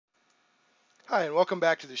Hi, and welcome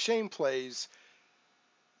back to the Shane Plays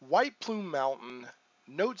White Plume Mountain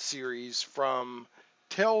note series from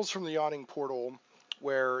Tales from the Yawning Portal,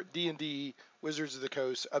 where D&D Wizards of the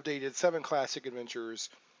Coast updated 7 classic adventures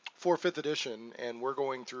for 5th edition, and we're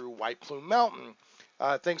going through White Plume Mountain.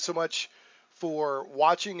 Thanks so much for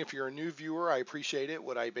watching. If you're a new viewer, I appreciate it.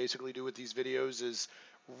 What I basically do with these videos is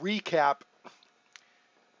recap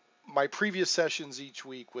my previous sessions each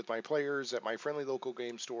week with my players at my friendly local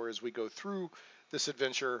game store as we go through this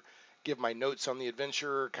adventure, give my notes on the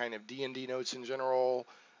adventure, kind of D&D notes in general,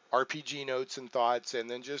 RPG notes and thoughts, and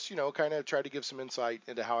then just, kind of try to give some insight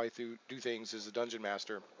into how I do things as a dungeon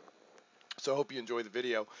master. So I hope you enjoy the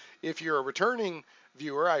video. If you're a returning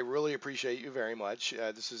viewer, I really appreciate you very much.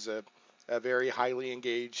 This is a very highly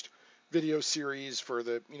engaged video series for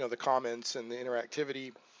the comments and the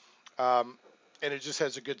interactivity. And it just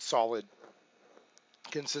has a good, solid,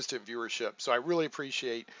 consistent viewership. So I really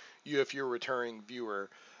appreciate you if you're a returning viewer.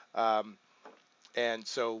 And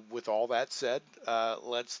so with all that said,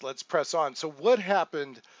 let's press on. So what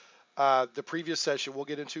happened the previous session we'll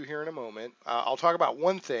get into here in a moment. I'll talk about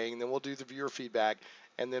one thing, then we'll do the viewer feedback,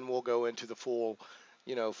 and then we'll go into the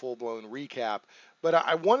full-blown recap. But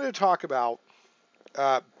I wanted to talk about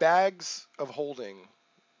bags of holding.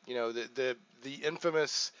 The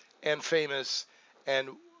infamous and famous and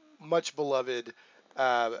much beloved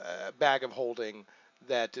bag of holding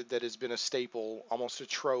that has been a staple, almost a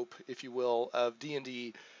trope, if you will, of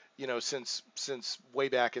D&D, since way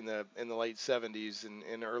back in the late 70s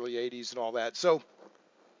and early 80s and all that. So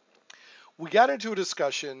we got into a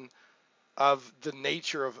discussion of the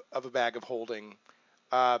nature of a bag of holding.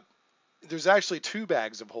 There's actually 2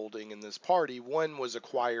 bags of holding in this party. One was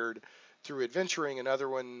acquired through adventuring. Another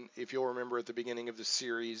one, if you'll remember at the beginning of the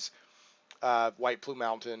series, White Plume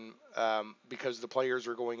Mountain, because the players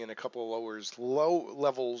are going in a couple of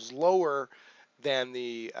levels lower than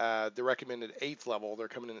the recommended 8th level. They're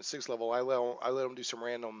coming in at 6th level. I let them do some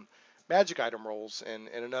random magic item rolls, and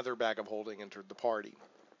another bag of holding entered the party.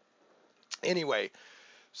 Anyway,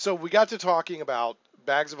 so we got to talking about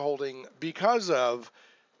bags of holding because of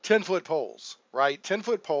 10-foot poles, right?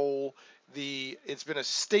 10-foot pole. It's been a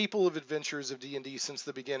staple of adventures of D&D since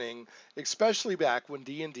the beginning, especially back when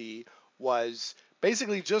D&D was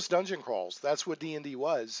basically just dungeon crawls. That's what D&D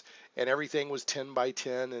was, and everything was 10 by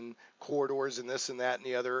 10 and corridors and this and that and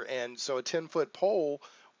the other. And so a 10-foot pole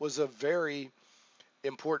was a very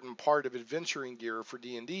important part of adventuring gear for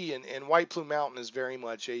D&D, and White Plume Mountain is very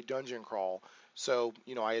much a dungeon crawl. So,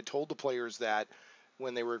 I had told the players that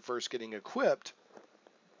when they were first getting equipped,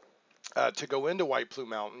 to go into White Plume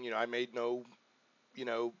Mountain, I made no,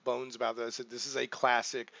 bones about this. I said, this is a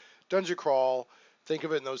classic dungeon crawl. Think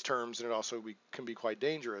of it in those terms, and it also can be quite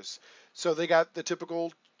dangerous. So they got the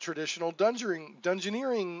typical traditional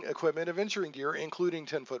dungeoneering equipment, adventuring gear, including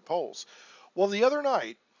 10-foot poles. Well, the other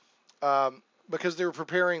night, because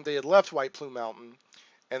they had left White Plume Mountain,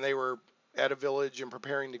 and they were at a village and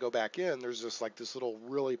preparing to go back in. There's this little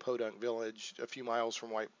really podunk village a few miles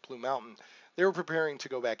from White Plume Mountain. They were preparing to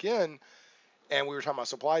go back in, and we were talking about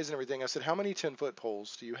supplies and everything. I said, how many 10-foot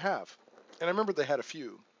poles do you have? And I remember they had a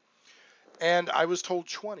few. And I was told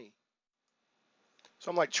 20. So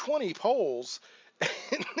I'm like, 20 poles?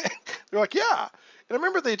 And they're like, yeah. And I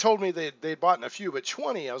remember they told me they'd bought a few, but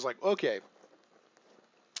 20, I was like, okay.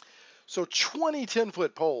 So 20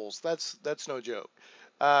 10-foot poles, that's no joke.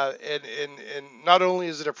 And not only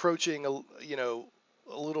is it approaching a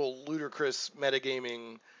little ludicrous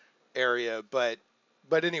metagaming area, but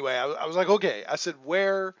anyway, I was like, okay. I said,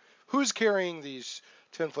 who's carrying these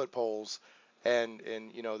 10-foot poles, and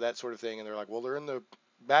that sort of thing. And they're like, well, they're in the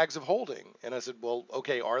bags of holding. And I said, well,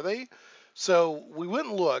 okay, are they? So we went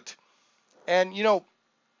and looked, and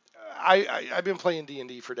I've been playing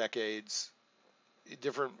D&D for decades.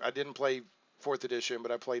 I didn't play 4th edition,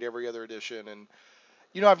 but I played every other edition, and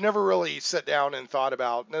I've never really sat down and thought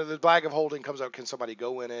about, the bag of holding comes out, can somebody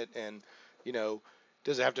go in it, and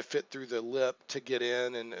does it have to fit through the lip to get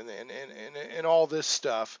in, and all this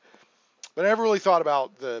stuff. But I never really thought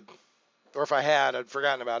about or if I had, I'd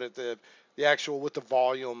forgotten about it, the actual, what the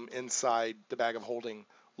volume inside the bag of holding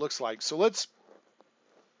looks like. So let's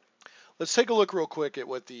take a look real quick at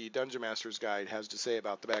what the Dungeon Master's Guide has to say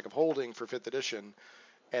about the bag of holding for 5th edition,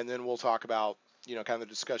 and then we'll talk about, kind of the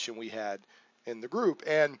discussion we had in the group.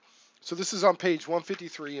 And so this is on page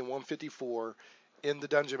 153 and 154 in the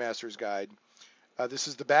Dungeon Master's Guide. This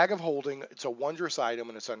is the bag of holding. It's a wondrous item,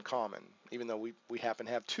 and it's uncommon, even though we happen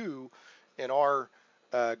to have 2 in our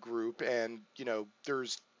group, and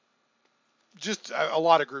there's just a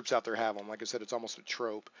lot of groups out there have them. Like I said, it's almost a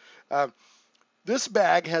trope. This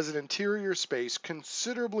bag has an interior space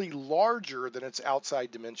considerably larger than its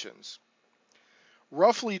outside dimensions,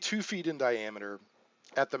 roughly 2 feet in diameter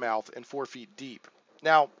at the mouth and 4 feet deep.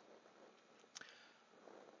 Now,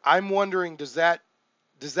 I'm wondering, does that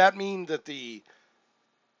mean that it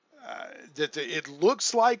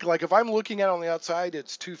looks like if I'm looking at it on the outside,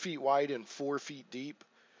 it's 2 feet wide and 4 feet deep?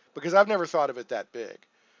 Because I've never thought of it that big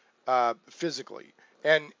physically.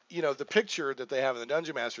 And the picture that they have in the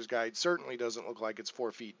Dungeon Master's Guide certainly doesn't look like it's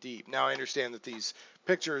 4 feet deep. Now I understand that these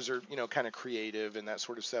pictures are kind of creative and that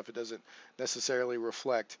sort of stuff. It doesn't necessarily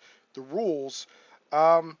reflect the rules.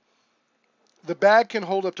 Um, the bag can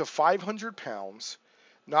hold up to 500 pounds,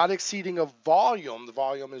 not exceeding a volume. The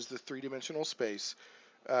volume is the three-dimensional space.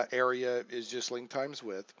 Area is just length times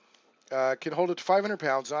width. Can hold up to 500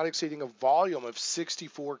 pounds, not exceeding a volume of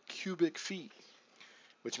 64 cubic feet,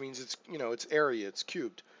 which means it's area, it's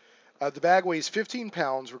cubed. The bag weighs 15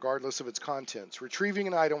 pounds regardless of its contents. Retrieving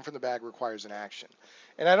an item from the bag requires an action.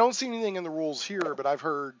 And I don't see anything in the rules here, but I've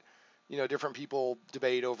heard, different people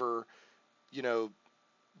debate over,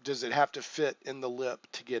 does it have to fit in the lip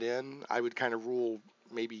to get in? I would kind of rule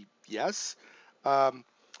maybe yes.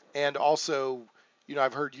 And also,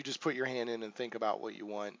 I've heard you just put your hand in and think about what you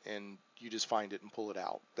want, and you just find it and pull it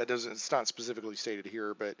out. It's not specifically stated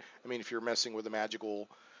here, but I mean, if you're messing with a magical,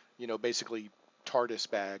 basically TARDIS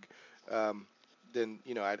bag, then,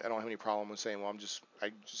 I don't have any problem with saying, well,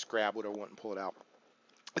 I just grab what I want and pull it out.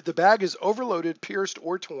 If the bag is overloaded, pierced,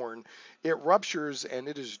 or torn, it ruptures and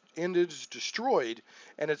it is destroyed,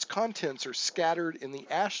 and its contents are scattered in the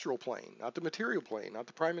astral plane, not the material plane, not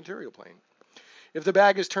the prime material plane. If the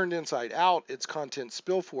bag is turned inside out, its contents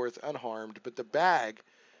spill forth unharmed, but the bag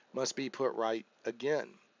must be put right again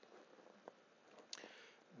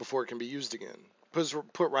before it can be used again.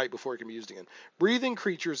 Put right before it can be used again. Breathing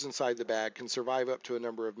creatures inside the bag can survive up to a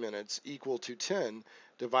number of minutes equal to 10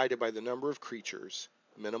 divided by the number of creatures,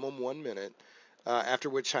 minimum 1 minute, after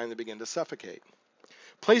which time they begin to suffocate.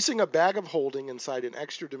 Placing a bag of holding inside an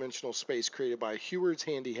extra-dimensional space created by Heward's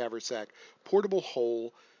Handy Haversack portable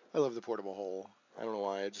hole. I love the portable hole. I don't know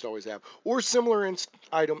why, I just always have. Or similar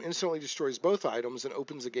item instantly destroys both items and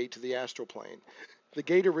opens a gate to the astral plane. The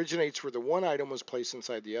gate originates where the one item was placed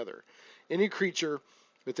inside the other. Any creature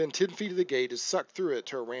within 10 feet of the gate is sucked through it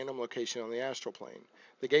to a random location on the astral plane.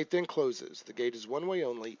 The gate then closes. The gate is one way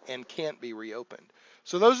only and can't be reopened.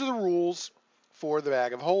 So those are the rules for the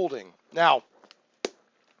bag of holding. Now,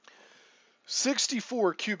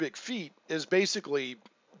 64 cubic feet is basically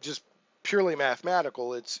just purely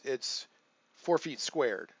mathematical. It's 4 feet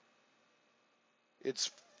squared.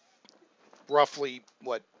 It's roughly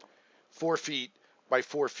 4 feet by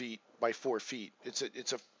 4 feet by 4 feet.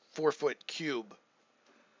 It's a 4 foot cube,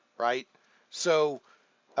 right? So,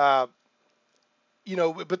 but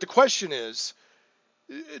the question is,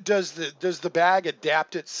 does the bag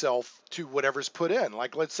adapt itself to whatever's put in?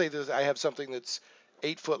 Like, let's say that I have something that's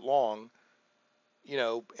 8 foot long,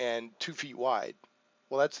 and 2 feet wide.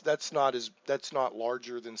 Well, that's not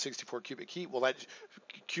larger than 64 cubic feet. Well,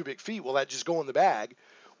 will that just go in the bag,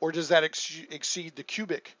 or does that exceed the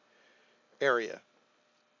cubic area?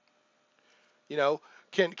 Does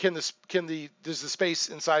the space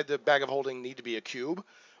inside the bag of holding need to be a cube,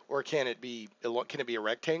 or can it be a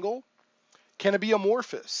rectangle? Can it be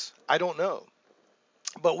amorphous? I don't know.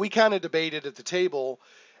 But we kind of debated at the table,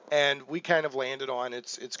 and we kind of landed on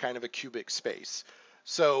it's kind of a cubic space.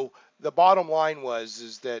 So the bottom line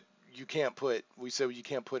is that you can't put a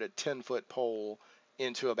 10-foot pole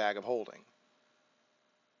into a bag of holding.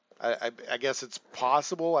 I guess it's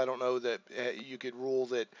possible. I don't know that you could rule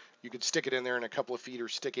that you could stick it in there and a couple of feet are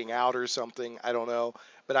sticking out or something. I don't know.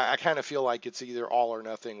 But I kind of feel like it's either all or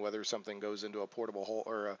nothing, whether something goes into a portable hole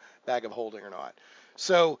or a bag of holding or not.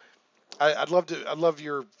 So I'd love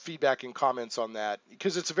your feedback and comments on that,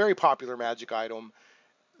 because it's a very popular magic item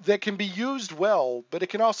that can be used well, but it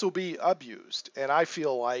can also be abused. And I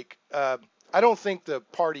feel like I don't think the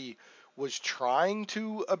party was trying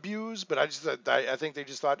to abuse, but I think they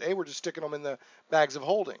just thought, hey, we're just sticking them in the bags of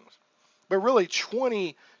holdings. But really,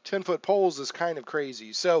 20 10-foot poles is kind of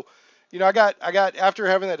crazy. So, I got after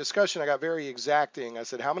having that discussion, I got very exacting. I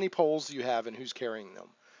said, how many poles do you have and who's carrying them?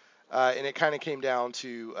 And it kind of came down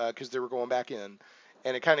to, because they were going back in,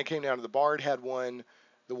 and it kind of came down to the bard had one,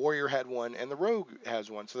 the warrior had one, and the rogue has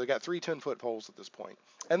one. So they got 3 10-foot poles at this point.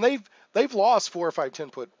 And they've lost 4 or 5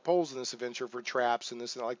 10-foot poles in this adventure for traps and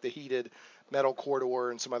this, like the heated metal corridor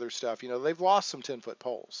and some other stuff. They've lost some 10-foot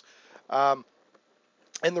poles.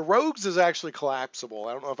 And the rogues is actually collapsible.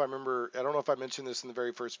 I don't know if I mentioned this in the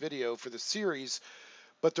very first video for the series,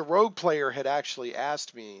 but the rogue player had actually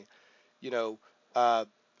asked me,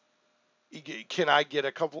 can I get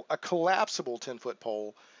a collapsible 10-foot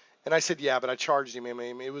pole? And I said, yeah, but I charged him. I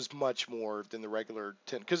mean, it was much more than the regular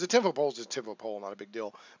 10, because the 10-foot pole is just a 10-foot pole, not a big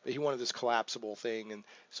deal. But he wanted this collapsible thing, and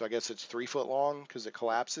so I guess it's 3 foot long because it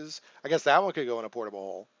collapses. I guess that one could go in a portable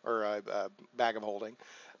hole or a bag of holding.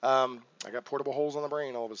 I got portable holes on the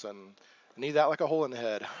brain all of a sudden. I need that like a hole in the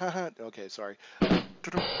head. Okay, sorry.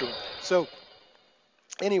 So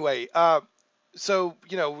anyway, so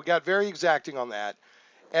we got very exacting on that.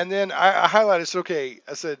 And then I highlighted, said, okay,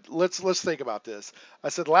 I said, let's think about this. I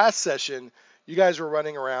said, last session, you guys were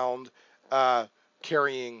running around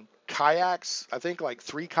carrying kayaks, I think like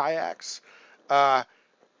 3 kayaks, uh,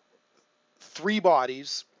 3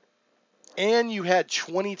 bodies, and you had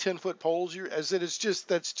 20 10-foot poles. I said,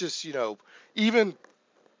 that's just, even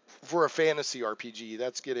for a fantasy RPG,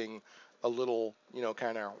 that's getting a little,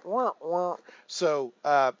 kind of. So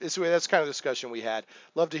that's kind of the discussion we had.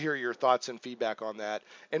 Love to hear your thoughts and feedback on that,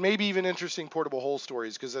 and maybe even interesting portable hole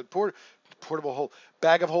stories, because a portable hole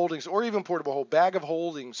bag of holdings, or even portable hole bag of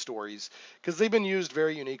holding stories, because they've been used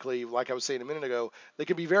very uniquely. Like I was saying a minute ago, they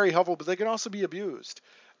can be very helpful, but they can also be abused.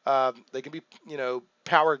 They can be,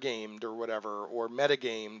 power gamed or whatever, or meta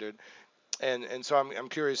gamed, and so I'm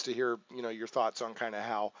curious to hear your thoughts on kind of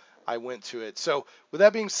how I went to it. So with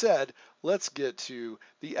that being said, let's get to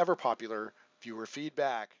the ever popular viewer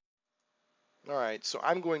feedback. All right, so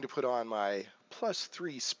I'm going to put on my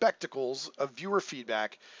 +3 spectacles of viewer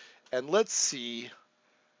feedback, and let's see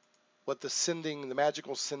what the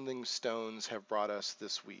magical sending stones have brought us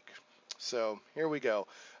this week. So here we go.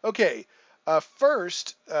 Okay,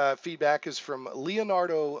 first feedback is from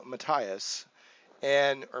Leonardo Matthias,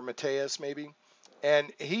 or Mateus maybe,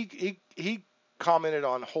 and he commented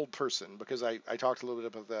on hold person, because I talked a little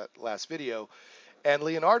bit about that last video, and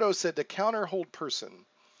Leonardo said, to counter hold person,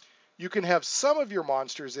 you can have some of your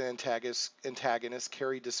monsters and antagonists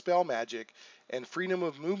carry dispel magic and freedom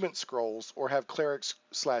of movement scrolls, or have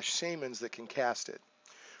clerics/shamans that can cast it.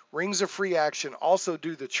 Rings of free action also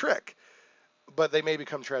do the trick, but they may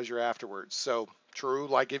become treasure afterwards. So true,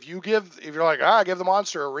 like if you're like, give the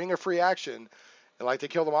monster a ring of free action, and like they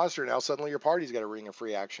kill the monster, now suddenly your party's got a ring of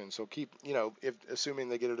free action. So keep, if assuming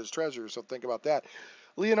they get it as treasure, so think about that.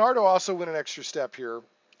 Leonardo also went an extra step here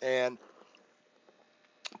and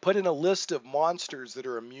put in a list of monsters that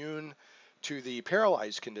are immune to the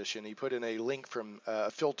paralyzed condition. He put in a link from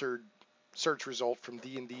a filtered search result from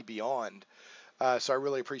D&D Beyond. So I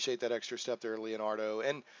really appreciate that extra step there, Leonardo.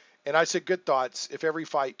 And I said, good thoughts. If every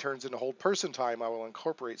fight turns into hold person time, I will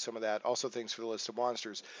incorporate some of that. Also, thanks for the list of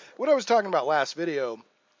monsters. What I was talking about last video,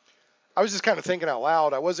 I was just kind of thinking out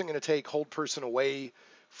loud. I wasn't going to take hold person away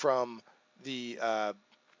from the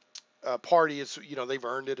party. It's, they've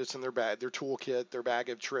earned it. It's in their bag, their toolkit, their bag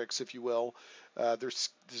of tricks, if you will, their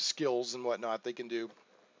skills and whatnot they can do.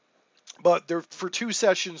 But for 2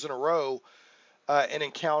 sessions in a row, an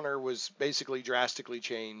encounter was basically drastically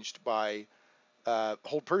changed by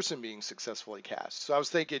hold person being successfully cast. So I was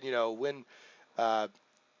thinking,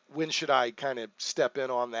 when should I kind of step in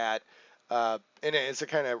on that? And it's a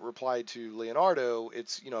kind of reply to Leonardo.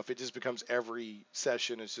 It's, if it just becomes every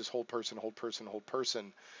session, it's just hold person, hold person, hold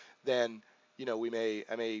person, then,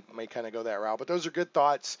 I may kind of go that route. But those are good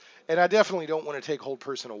thoughts. And I definitely don't want to take hold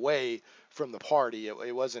person away from the party.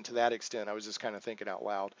 It wasn't to that extent. I was just kind of thinking out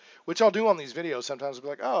loud, which I'll do on these videos. Sometimes I'll be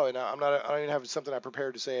like, oh, and I don't even have something I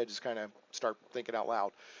prepared to say. I just kind of start thinking out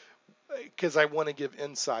loud, because I want to give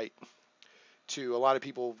insight to a lot of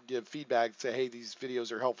people. Give feedback, say, hey, these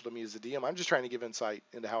videos are helpful to me as a DM. I'm just trying to give insight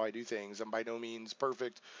into how I do things. I'm by no means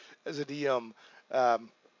perfect as a DM,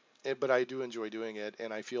 but I do enjoy doing it,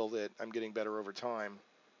 and I feel that I'm getting better over time.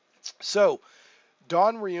 So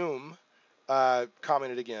Don Reum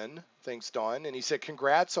commented again. Thanks, Don. And he said,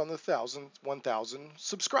 congrats on the 1,000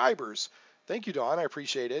 subscribers. Thank you, Don. I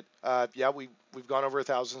appreciate it. Yeah, we've gone over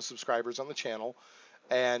 1,000 subscribers on the channel,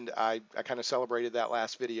 and I kind of celebrated that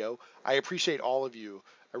last video. I appreciate all of you.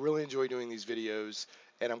 I really enjoy doing these videos,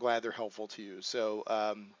 and I'm glad they're helpful to you. So,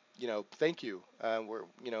 thank you.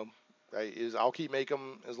 I'll keep making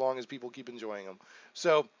them as long as people keep enjoying them.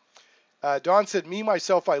 So Don said, me,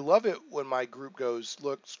 myself, I love it when my group goes,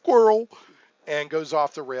 look, squirrel, and goes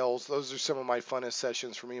off the rails. Those are some of my funnest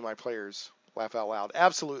sessions for me and my players. Laugh out loud.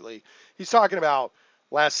 Absolutely. He's talking about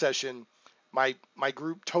last session. My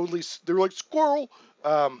group totally, they were like, squirrel,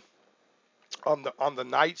 on the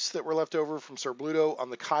knights that were left over from Sir Bluto,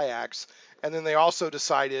 on the kayaks. And then they also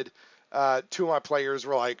decided, 2 of my players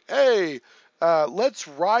were like, hey, let's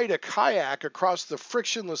ride a kayak across the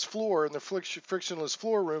frictionless floor in the frictionless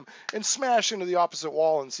floor room and smash into the opposite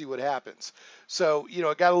wall and see what happens. So,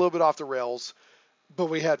 it got a little bit off the rails, but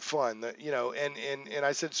we had fun, and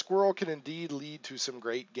I said squirrel can indeed lead to some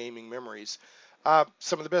great gaming memories.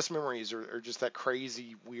 Some of the best memories are just that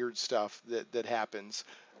crazy, weird stuff that happens.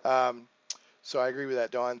 Um, so I agree with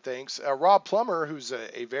that, Don. Thanks. Rob Plummer, who's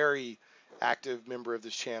a very active member of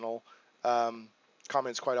this channel, um,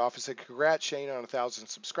 comments quite often. Said, "Congrats, Shane, on 1,000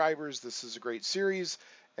 subscribers. This is a great series."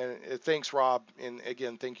 And thanks, Rob. And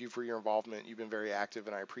again, thank you for your involvement. You've been very active,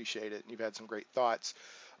 and I appreciate it. You've had some great thoughts.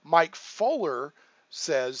 Mike Fuller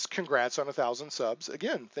says, "Congrats on 1,000 subs."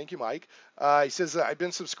 Again, thank you, Mike. He says, "I've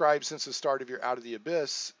been subscribed since the start of your Out of the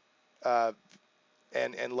Abyss." Uh,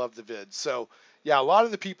 and love the vids. So yeah, a lot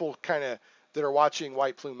of the people kind of that are watching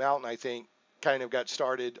White Plume Mountain, I think, kind of got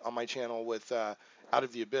started on my channel with Out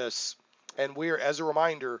of the Abyss. And we're, as a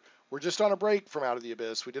reminder, we're just on a break from Out of the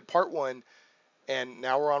Abyss. We did part one, and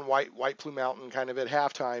now we're on White Plume Mountain, kind of at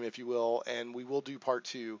halftime, if you will, and we will do part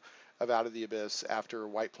two of Out of the Abyss after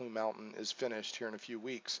White Plume Mountain is finished here in a few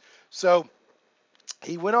weeks. So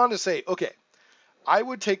he went on to say, okay, I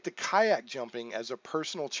would take the kayak jumping as a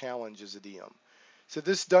personal challenge as a DM. So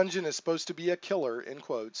this dungeon is supposed to be a killer, in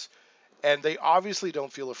quotes, and they obviously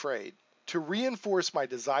don't feel afraid. To reinforce my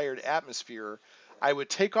desired atmosphere, I would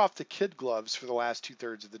take off the kid gloves for the last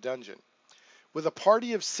 2/3 of the dungeon. With a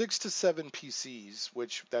party of 6 to 7 PCs,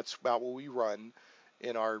 which that's about what we run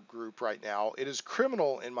in our group right now, it is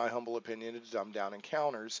criminal, in my humble opinion, to dumb down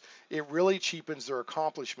encounters. It really cheapens their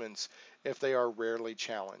accomplishments if they are rarely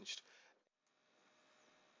challenged.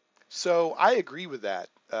 So I agree with that,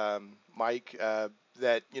 Mike.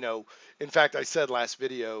 That in fact, I said last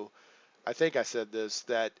video, I think I said this,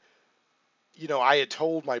 that I had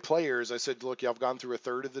told my players, I said, look, I've gone through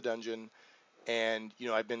 1/3 of the dungeon, and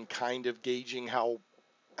I've been kind of gauging how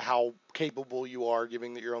capable you are,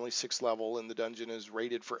 given that you're only 6th level and the dungeon is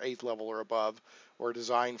rated for 8th level or above, or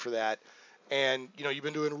designed for that. And you've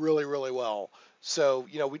been doing really, really well. So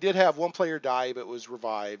we did have one player die, but was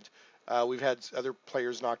revived. We've had other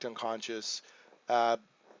players knocked unconscious. Uh,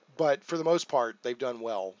 but for the most part, they've done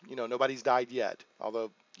well. Nobody's died yet.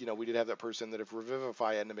 Although, we did have that person that if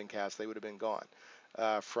Revivify hadn't been cast, they would have been gone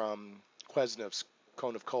from Quesnev's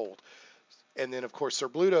Cone of Cold. And then, of course, Sir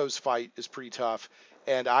Bluto's fight is pretty tough.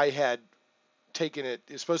 And I had taken it,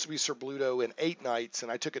 it's supposed to be Sir Bluto in 8 nights,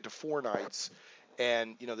 and I took it to 4 nights.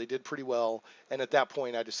 And, they did pretty well. And at that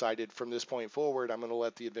point, I decided from this point forward, I'm going to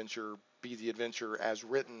let the adventure be the adventure as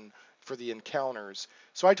written for the encounters.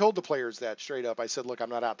 So I told the players that straight up. I said, look, I'm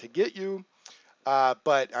not out to get you,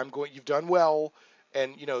 but you've done well.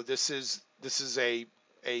 And, this is a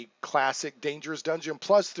classic dangerous dungeon.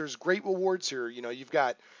 Plus, there's great rewards here. You've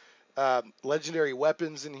got legendary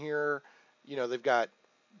weapons in here. They've got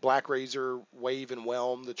Black Razor, Wave, and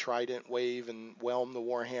Whelm, the Trident, Wave, and Whelm, the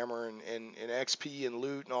Warhammer, and XP and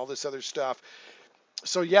loot and all this other stuff.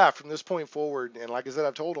 So yeah, from this point forward, and like I said,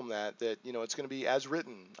 I've told them that it's going to be as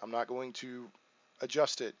written. I'm not going to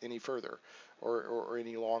adjust it any further or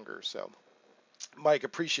any longer. So, Mike,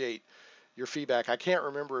 appreciate your feedback. I can't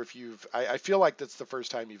remember if I feel like that's the first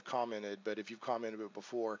time you've commented, but if you've commented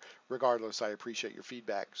before, regardless, I appreciate your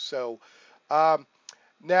feedback. So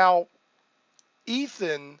now,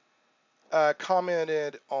 Ethan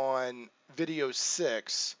commented on video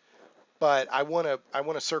 6, but I want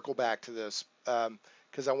to circle back to this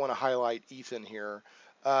because I want to highlight Ethan here.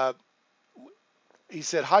 Uh, he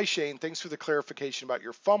said, "Hi Shane, thanks for the clarification about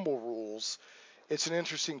your fumble rules. It's an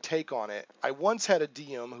interesting take on it. I once had a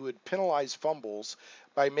DM who had penalized fumbles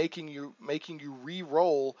by making you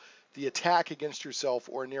re-roll the attack against yourself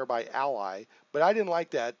or a nearby ally, but I didn't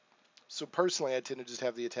like that. So personally, I tend to just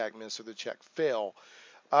have the attack miss or the check fail."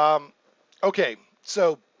 Okay,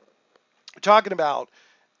 so talking about,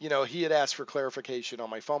 he had asked for clarification on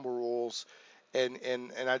my fumble rules, and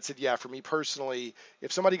I'd said, yeah, for me personally,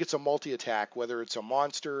 if somebody gets a multi-attack, whether it's a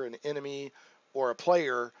monster, an enemy, or a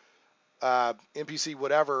player, NPC,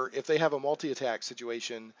 whatever, if they have a multi-attack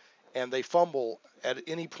situation and they fumble at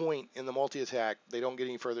any point in the multi-attack, they don't get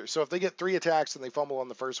any further. So if they get 3 attacks and they fumble on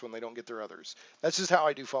the first one, they don't get their others. That's just how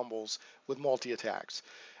I do fumbles with multi-attacks.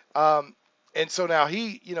 And so now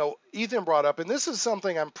Ethan brought up, and this is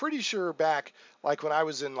something I'm pretty sure back, like when I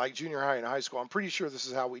was in like junior high and high school, I'm pretty sure this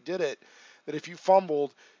is how we did it, that if you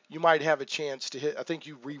fumbled, you might have a chance to hit, I think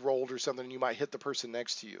you re-rolled or something, and you might hit the person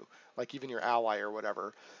next to you, like even your ally or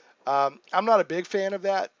whatever. I'm not a big fan of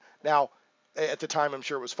that. Now, at the time, I'm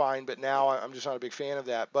sure it was fine, but now I'm just not a big fan of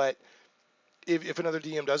that. But if another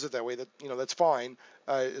DM does it that way, that's fine,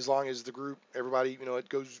 as long as the group, everybody,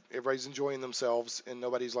 everybody's enjoying themselves and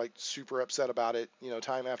nobody's like super upset about it,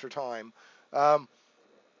 time after time. A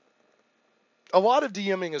lot of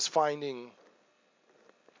DMing is finding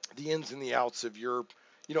the ins and the outs of your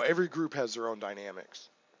every group has their own dynamics.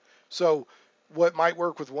 So what might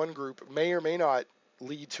work with one group may or may not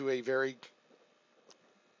lead to a very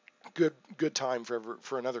good time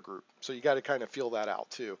for another group. So you got to kind of feel that out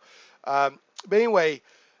too. But anyway,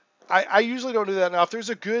 I usually don't do that. Now, if there's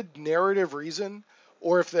a good narrative reason,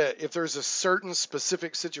 or if there's a certain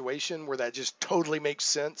specific situation where that just totally makes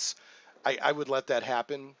sense, I would let that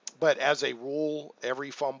happen. But as a rule,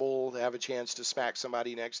 every fumble to have a chance to smack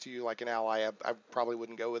somebody next to you like an ally, I probably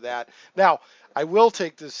wouldn't go with that. Now, I will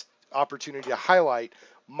take this opportunity to highlight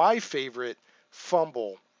my favorite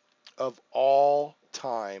fumble of all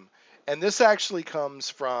time. And this actually comes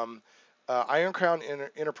from Iron Crown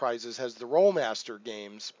Enterprises has the Rollmaster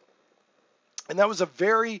games, and that was a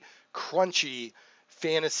very crunchy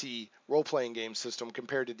fantasy role-playing game system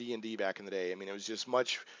compared to D&D back in the day. I mean, it was just a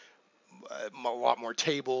lot more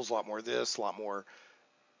tables, a lot more this, a lot more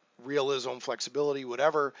realism, flexibility,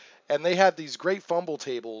 whatever. And they had these great fumble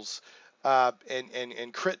tables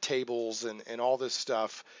and crit tables and all this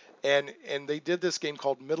stuff. And they did this game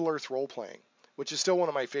called Middle Earth Role Playing, which is still one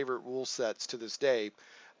of my favorite rule sets to this day.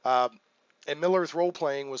 Uh, and Middle Earth Role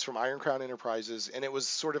Playing was from Iron Crown Enterprises, and it was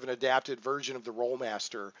sort of an adapted version of the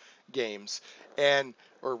Rollmaster games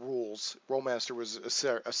or rules. Rollmaster was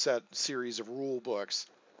a set series of rule books.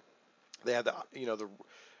 They had the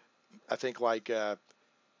I think like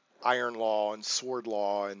Iron Law and Sword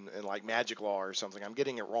Law and like Magic Law or something. I'm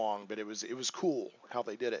getting it wrong, but it was cool how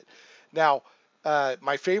they did it. Now,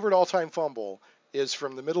 my favorite all-time fumble is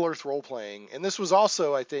from the Middle Earth role playing, and this was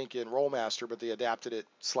also I think in Rollmaster, but they adapted it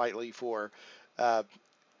slightly for uh,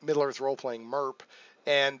 Middle Earth role playing MERP.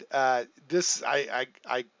 And this I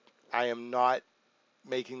am not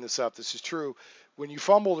making this up. This is true. When you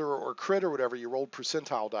fumbled or crit or whatever, you rolled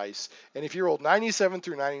percentile dice, and if you rolled 97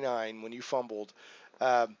 through 99 when you fumbled,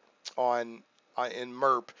 uh, on in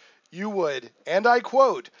MERP, you would, and I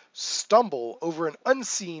quote, stumble over an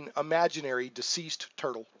unseen imaginary deceased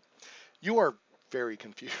turtle. You are very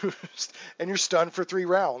confused, and you're stunned for 3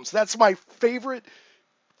 rounds. That's my favorite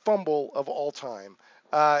fumble of all time.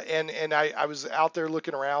 And I was out there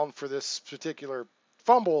looking around for this particular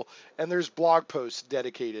fumble, and there's blog posts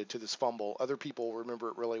dedicated to this fumble. Other people remember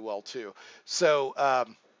it really well too. So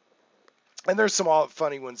and there's some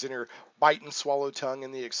funny ones in here. Bite and swallow tongue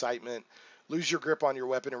in the excitement. Lose your grip on your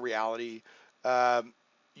weapon in reality.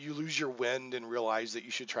 You lose your wind and realize that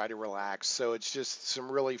you should try to relax. So it's just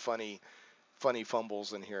some really funny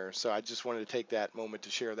fumbles in here. So I just wanted to take that moment to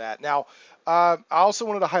share that. Now, I also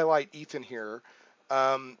wanted to highlight Ethan here.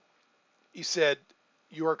 He said,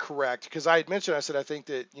 you are correct. Because I had mentioned, I said, I think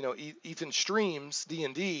that, Ethan streams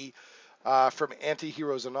D&D from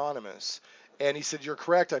Anti-Heroes Anonymous. And he said, you're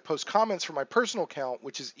correct. I post comments from my personal account,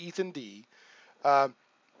 which is Ethan D.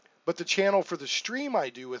 But the channel for the stream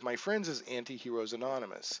I do with my friends is Anti-Heroes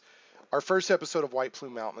Anonymous. Our first episode of White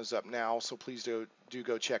Plume Mountain is up now, so please do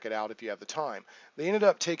go check it out if you have the time. They ended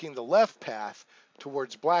up taking the left path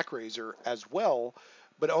towards Black Razor as well,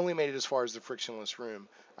 but only made it as far as the frictionless room.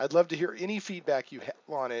 I'd love to hear any feedback you have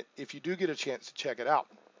on it if you do get a chance to check it out.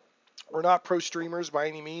 We're not pro streamers by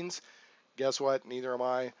any means. Guess what? Neither am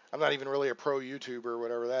I. I'm not even really a pro YouTuber,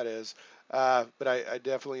 whatever that is, but I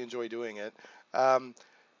definitely enjoy doing it.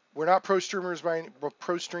 We're not pro streamers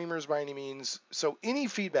by any means, so any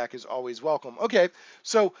feedback is always welcome. Okay,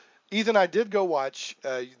 so Ethan, I did go watch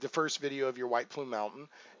the first video of your White Plume Mountain,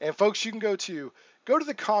 and folks, you can go to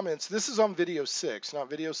the comments. This is on video 6, not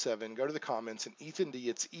video 7. Go to the comments, and Ethan D.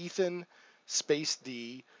 It's Ethan space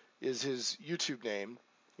D is his YouTube name.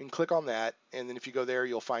 You can click on that, and then if you go there,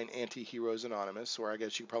 you'll find Anti-Heroes Anonymous, or I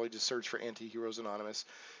guess you can probably just search for Anti-Heroes Anonymous.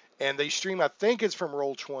 And they stream, I think it's from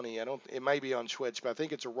Roll20. It might be on Twitch, but I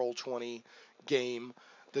think it's a Roll20 game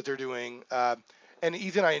that they're doing. And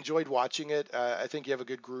Ethan, I enjoyed watching it. I think you have a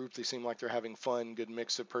good group. They seem like they're having fun, good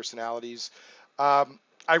mix of personalities.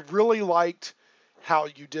 I really liked how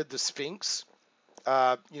you did the Sphinx.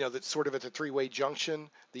 That's sort of at the three-way junction,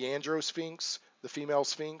 the Andro Sphinx, the female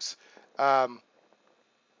Sphinx. I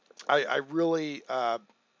really,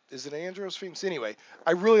 is it Andro Sphinx? Anyway,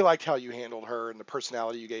 I really liked how you handled her and the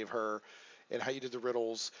personality you gave her and how you did the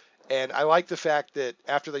riddles. And I like the fact that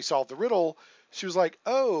after they solved the riddle, she was like,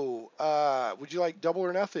 oh, would you like double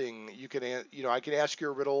or nothing? You can, I can ask you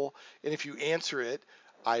a riddle, and if you answer it,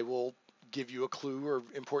 I will give you a clue or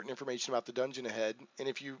important information about the dungeon ahead. And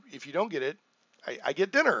if you don't get it, I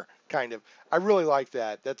get dinner, kind of. I really like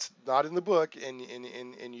that. That's not in the book,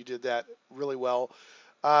 and you did that really well.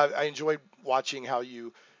 I enjoyed watching how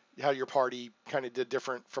your party kind of did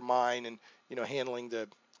different from mine, and handling the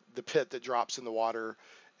pit that drops in the water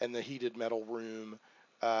and the heated metal room.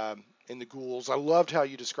 in the ghouls. I loved how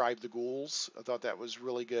you described the ghouls. I thought that was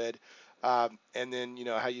really good. And then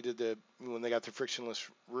how you did the when they got the frictionless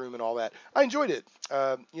room and all that. I enjoyed it.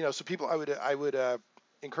 So people, I would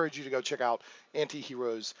encourage you to go check out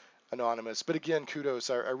Anti-Heroes Anonymous. But again, kudos.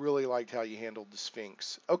 I really liked how you handled the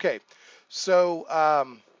Sphinx. Okay, so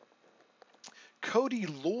Cody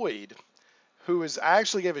Lloyd, who is I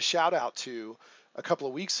actually gave a shout out to a couple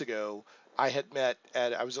of weeks ago. I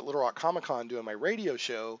was at Little Rock Comic Con doing my radio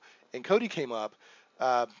show, and Cody came up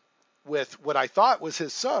uh, with what I thought was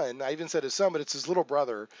his son. I even said his son, but it's his little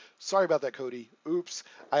brother. Sorry about that, Cody. Oops.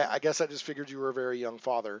 I guess I just figured you were a very young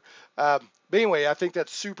father. But anyway, I think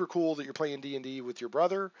that's super cool that you're playing D&D with your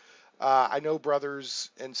brother. I know brothers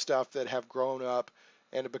and stuff that have grown up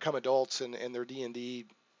and have become adults, and their D&D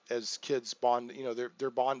as kids bond. They're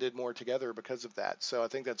bonded more together because of that. So I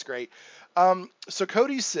think that's great. So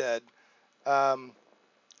Cody said on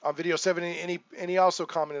video 7, and he also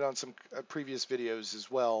commented on some previous videos as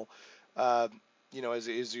well. As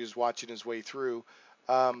he was watching his way through.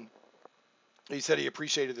 He said he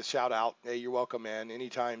appreciated the shout out. Hey, you're welcome, man.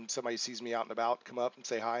 Anytime somebody sees me out and about, come up and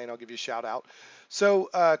say hi, and I'll give you a shout out. So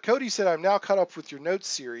Cody said, I'm now caught up with your notes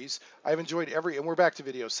series. I've enjoyed and we're back to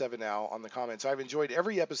video 7 now on the comments. I've enjoyed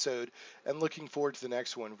every episode and looking forward to the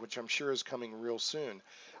next one, which I'm sure is coming real soon.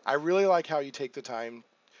 I really like how you take the time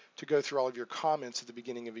to go through all of your comments at the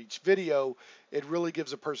beginning of each video. It really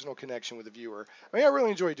gives a personal connection with the viewer. I mean, I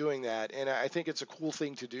really enjoy doing that, and I think it's a cool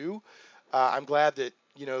thing to do. I'm glad that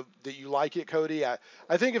that you like it, Cody. I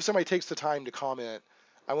think if somebody takes the time to comment,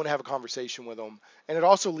 I want to have a conversation with them, and it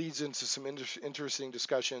also leads into some interesting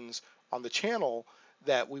discussions on the channel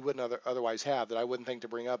that we wouldn't otherwise have, that I wouldn't think to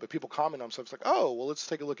bring up. But people comment on stuff, it's like, oh, well, let's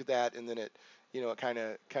take a look at that, and then it kind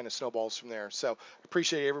of snowballs from there. So I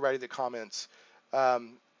appreciate everybody that comments.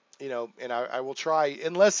 And I will try,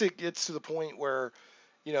 unless it gets to the point where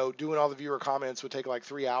doing all the viewer comments would take like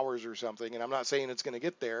 3 hours or something. And I'm not saying it's going to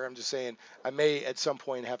get there. I'm just saying I may at some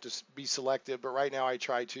point have to be selective. But right now I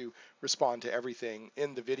try to respond to everything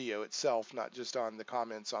in the video itself, not just on the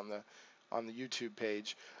comments on the YouTube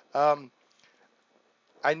page.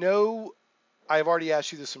 I know I've already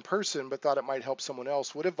asked you this in person, but thought it might help someone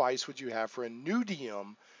else. What advice would you have for a new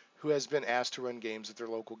DM who has been asked to run games at their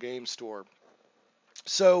local game store?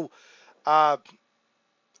 So,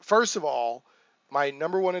 first of all, my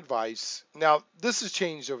number one advice, now this has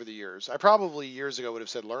changed over the years. I probably years ago would have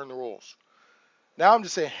said, learn the rules. Now I'm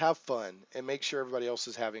just saying, have fun and make sure everybody else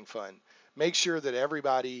is having fun. Make sure that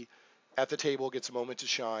everybody at the table gets a moment to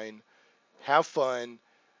shine. Have fun.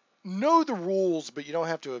 Know the rules, but you don't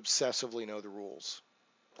have to obsessively know the rules.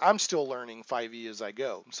 I'm still learning 5e as I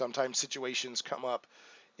go. Sometimes situations come up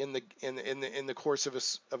in the course of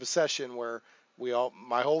a session where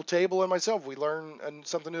my whole table and myself, we learn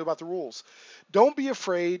something new about the rules. Don't be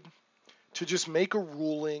afraid to just make a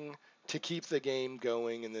ruling to keep the game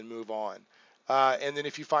going and then move on. And then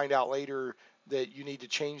if you find out later that you need to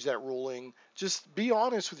change that ruling, just be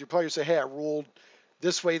honest with your players. Say, hey, I ruled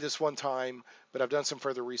this way this one time, but I've done some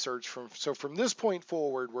further research. So from this point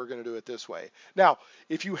forward, we're going to do it this way. Now,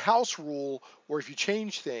 if you house rule or if you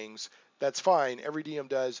change things, that's fine. Every DM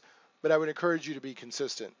does. But I would encourage you to be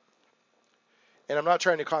consistent. And I'm not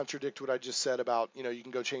trying to contradict what I just said about, you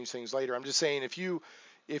can go change things later. I'm just saying if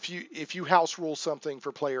you house rule something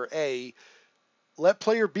for player A, let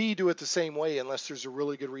player B do it the same way unless there's a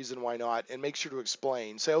really good reason why not, and make sure to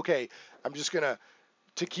explain. Say, okay, I'm just going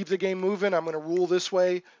to keep the game moving, I'm going to rule this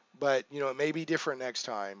way, but it may be different next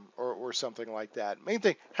time or something like that. Main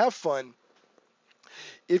thing, have fun.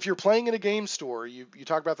 If you're playing in a game store, you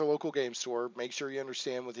talk about the local game store, make sure you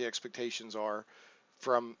understand what the expectations are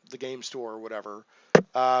from the game store or whatever.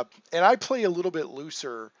 And I play a little bit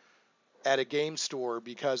looser at a game store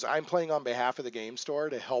because I'm playing on behalf of the game store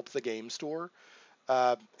to help the game store.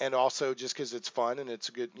 And also just because it's fun and it's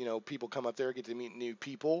a good, people come up there, get to meet new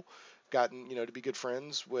people, gotten, to be good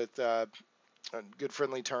friends with good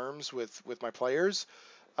friendly terms with my players.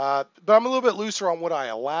 But I'm a little bit looser on what I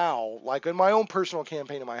allow. Like in my own personal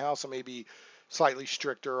campaign in my house, I may be slightly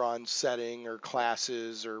stricter on setting or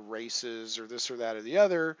classes or races or this or that or the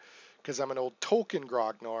other because I'm an old Tolkien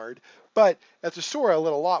grognard. But at the store, I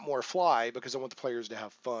let a lot more fly because I want the players to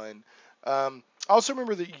have fun. Also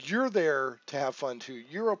remember that you're there to have fun too.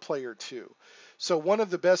 You're a player too. So one of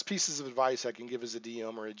the best pieces of advice I can give as a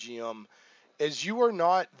DM or a GM is you are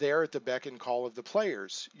not there at the beck and call of the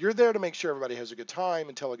players. You're there to make sure everybody has a good time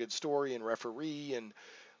and tell a good story and referee and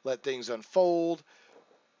let things unfold.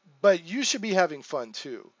 But you should be having fun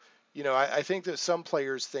too. I think that some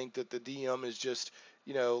players think that the DM is just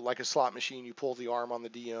like a slot machine, you pull the arm on the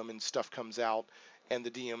DM and stuff comes out, and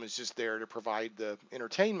the DM is just there to provide the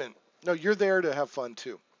entertainment. No, you're there to have fun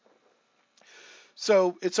too.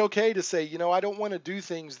 So it's okay to say, I don't want to do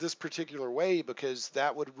things this particular way because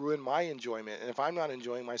that would ruin my enjoyment. And if I'm not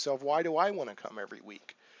enjoying myself, why do I want to come every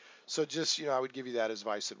week? So just, I would give you that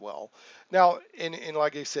advice as well. Now, and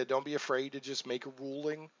like I said, don't be afraid to just make a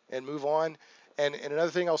ruling and move on. And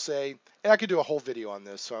another thing I'll say, and I could do a whole video on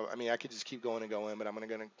this, so I mean, I could just keep going and going, but I'm going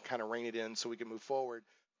to kind of rein it in so we can move forward.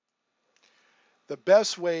 The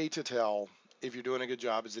best way to tell if you're doing a good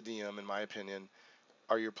job as a DM, in my opinion,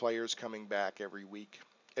 are your players coming back every week?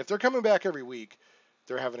 If they're coming back every week,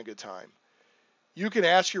 they're having a good time. You can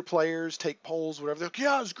ask your players, take polls, whatever. They're like,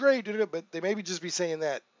 yeah, it's great, but they maybe just be saying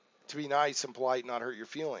that to be nice and polite, and not hurt your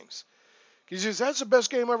feelings. Because that's the best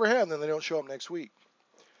game I ever had, and then they don't show up next week.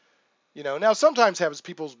 Now sometimes happens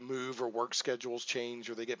people's move or work schedules change,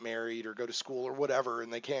 or they get married or go to school or whatever,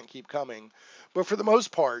 and they can't keep coming. But for the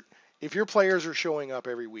most part, if your players are showing up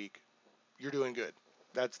every week, you're doing good.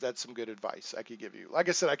 That's some good advice I could give you. Like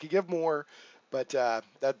I said, I could give more, but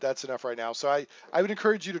that's enough right now. So I would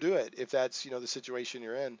encourage you to do it if that's the situation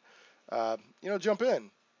you're in. Jump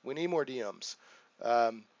in. We need more DMs.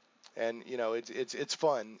 And it's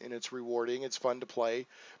fun and it's rewarding. It's fun to play.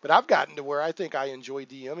 But I've gotten to where I think I enjoy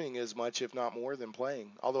DMing as much, if not more, than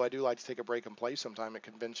playing. Although I do like to take a break and play sometime at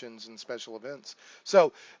conventions and special events.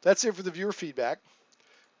 So that's it for the viewer feedback.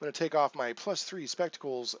 I'm going to take off my +3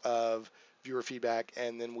 spectacles of viewer feedback,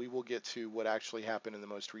 and then we will get to what actually happened in the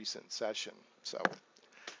most recent session. So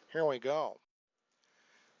here we go.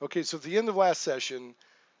 Okay, so at the end of last session,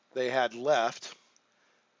 they had left.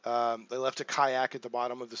 They left a kayak at the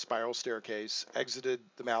bottom of the spiral staircase, exited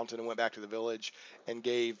the mountain, and went back to the village, and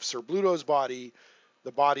gave Sir Bluto's body,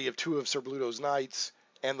 the body of 2 of Sir Bluto's knights,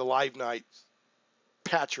 and the live knight,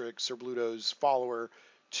 Patrick, Sir Bluto's follower,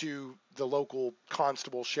 to the local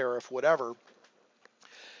constable, sheriff, whatever.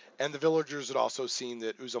 And the villagers had also seen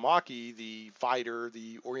that Uzumaki, the fighter,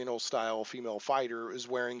 the Oriental-style female fighter, is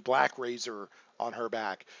wearing black razor on her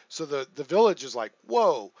back. So the village is like,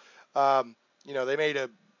 whoa. They made a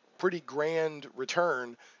pretty grand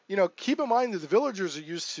return. Keep in mind that the villagers are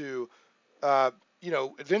used to,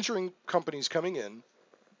 adventuring companies coming in,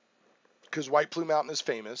 because White Plume Mountain is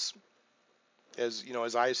famous, as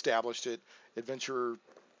I established it. Adventurer,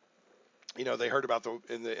 they heard about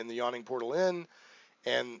in the Yawning Portal Inn.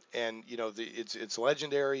 And it's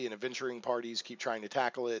legendary, and adventuring parties keep trying to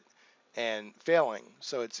tackle it and failing.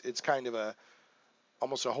 So it's kind of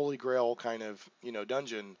almost a holy grail kind of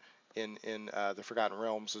dungeon in the Forgotten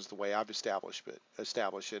Realms is the way I've established it.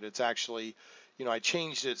 It's actually I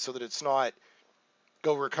changed it so that it's not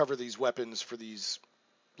go recover these weapons for these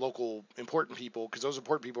local important people, because those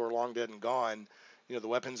important people are long dead and gone. The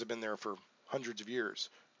weapons have been there for hundreds of years,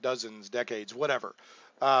 dozens, decades, whatever.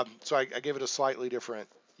 So I gave it a slightly different,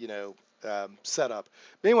 setup.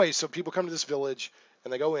 But anyway, so people come to this village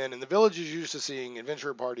and they go in, and the village is used to seeing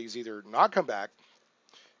adventurer parties either not come back,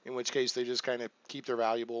 in which case they just kind of keep their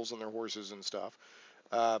valuables and their horses and stuff,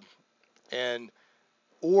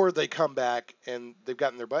 or they come back and they've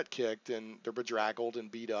gotten their butt kicked and they're bedraggled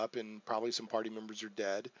and beat up and probably some party members are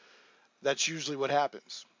dead. That's usually what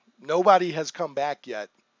happens. Nobody has come back yet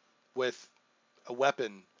with a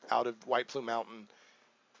weapon out of White Plume Mountain,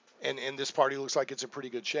 and this party looks like it's in pretty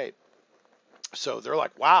good shape. So they're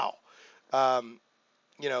like, wow, and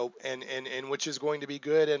which is going to be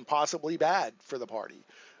good and possibly bad for the party,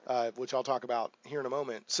 which I'll talk about here in a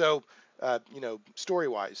moment. So,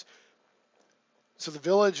 story-wise, so the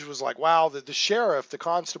village was like, wow, the sheriff, the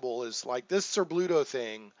constable, is like, this Sir Bluto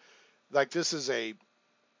thing, like, this is a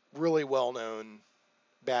really well-known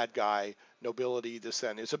bad guy, nobility, this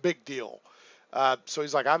and it's a big deal. So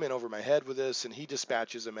he's like, I'm in over my head with this, and he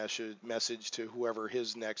dispatches a message to whoever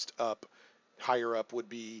his next higher up would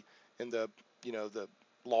be in the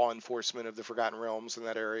law enforcement of the Forgotten Realms in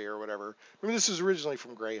that area or whatever. Remember, this is originally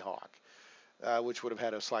from Greyhawk, which would have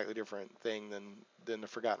had a slightly different thing than the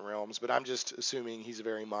Forgotten Realms, but I'm just assuming he's a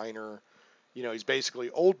very minor, he's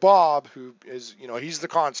basically old Bob, who is, he's the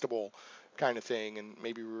constable kind of thing, and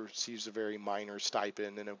maybe receives a very minor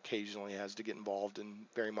stipend and occasionally has to get involved in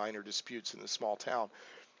very minor disputes in this small town.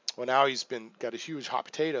 Well, now he's got a huge hot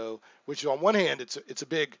potato, which on one hand it's a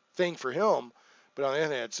big thing for him, but on the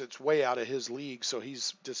other hand it's way out of his league. So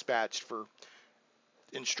he's dispatched for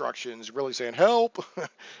instructions, really saying help.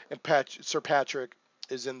 And Sir Patrick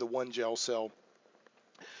is in the one jail cell.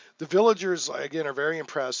 The villagers again are very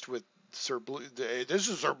impressed with Sir Blue. This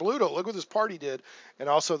is Sir Bluto. Look what this party did. And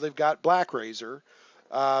also they've got Black Razor,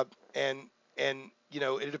 and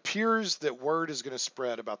it appears that word is going to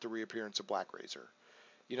spread about the reappearance of Black Razor.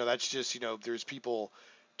 That's just, there's people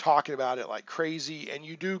talking about it like crazy, and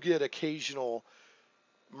you do get occasional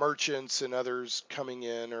merchants and others coming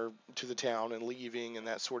in or to the town and leaving and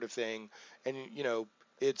that sort of thing. And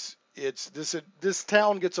this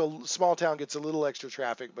town gets a small town gets a little extra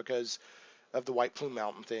traffic because of the White Plume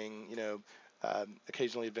Mountain thing.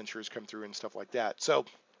 Occasionally adventurers come through and stuff like that. So,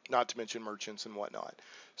 not to mention merchants and whatnot.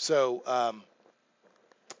 So,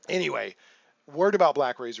 anyway, word about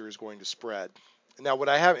Black Razor is going to spread. Now, what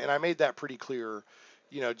I have, and I made that pretty clear,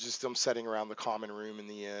 just them setting around the common room in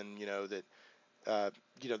the inn, that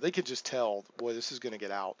they could just tell, boy, this is going to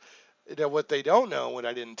get out. What they don't know, what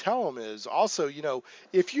I didn't tell them is also,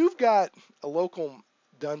 if you've got a local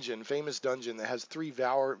dungeon, famous dungeon that has three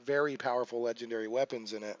very powerful legendary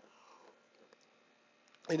weapons in it,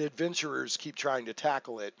 and adventurers keep trying to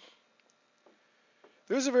tackle it,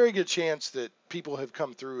 there's a very good chance that people have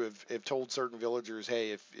come through, have told certain villagers,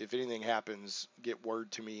 hey, if anything happens, get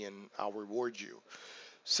word to me and I'll reward you.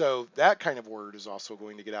 So that kind of word is also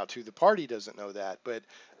going to get out too. The party doesn't know that, but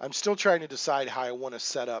I'm still trying to decide how I want to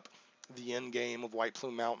set up the end game of White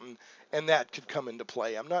Plume Mountain, and that could come into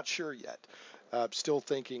play. I'm not sure yet. Still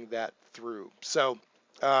thinking that through. So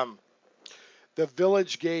the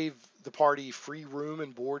village gave the party free room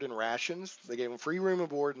and board and rations. They gave them free room and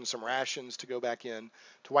board and some rations to go back in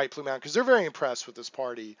to White Plume Mountain because they're very impressed with this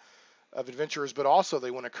party of adventurers, but also they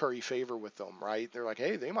want to curry favor with them, right? They're like,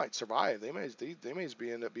 hey, they might survive. They may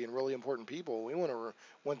end up being really important people. We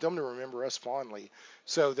want them to remember us fondly.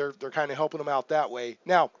 So they're kind of helping them out that way.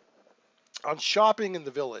 Now, on shopping in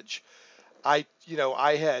the village, I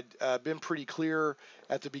had been pretty clear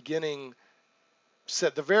at the beginning.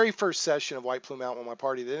 Said the very first session of White Plume Mountain with my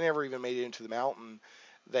party, they never even made it into the mountain.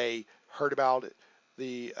 They heard about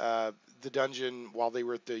the dungeon while they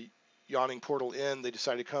were at the Yawning Portal Inn. They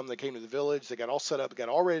decided to come. They came to the village. They got all set up, got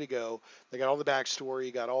all ready to go. They got all the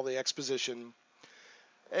backstory, got all the exposition.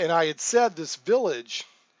 And I had said this village,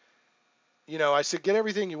 I said, get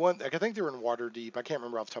everything you want. Like, I think they were in Waterdeep. I can't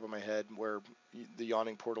remember off the top of my head where the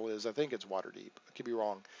Yawning Portal is. I think it's Waterdeep. I could be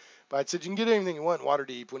wrong. But I said, you can get anything you want in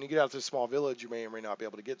Waterdeep. When you get out to this small village, you may or may not be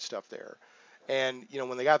able to get stuff there. And,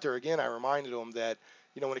 when they got there again, I reminded them that,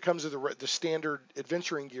 when it comes to the standard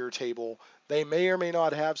adventuring gear table, they may or may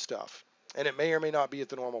not have stuff. And it may or may not be at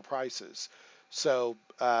the normal prices. So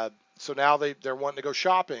now they're wanting to go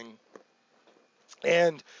shopping.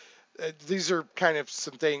 And these are kind of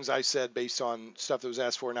some things I said based on stuff that was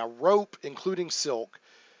asked for. Now, rope, including silk,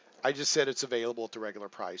 I just said it's available at the regular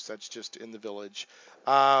price. That's just in the village.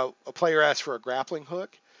 A player asked for a grappling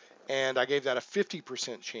hook, and I gave that a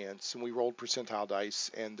 50% chance, and we rolled percentile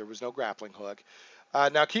dice, and there was no grappling hook.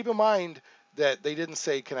 Now, keep in mind that they didn't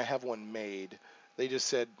say, can I have one made? They just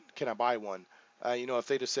said, can I buy one? If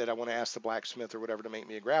they just said, I want to ask the blacksmith or whatever to make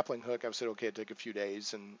me a grappling hook, I said, okay, it'd take a few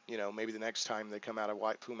days, and, maybe the next time they come out of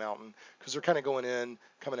White Plume Mountain, because they're kind of going in,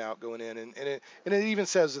 coming out, going in, and it even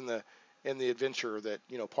says in the adventure that,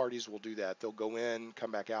 parties will do that. They'll go in,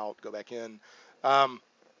 come back out, go back in.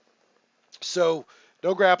 So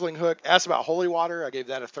no grappling hook. Asked about holy water. I gave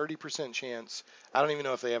that a 30% chance. I don't even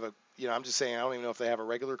know if they have I'm just saying, I don't even know if they have a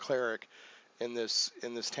regular cleric in this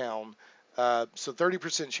town. So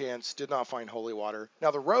 30% chance, did not find holy water. Now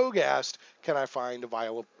the rogue asked, can I find a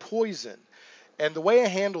vial of poison? And the way I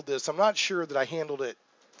handled this, I'm not sure that I handled it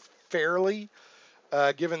fairly,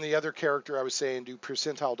 given the other character I was saying do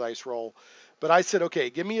percentile dice roll. But I said, okay,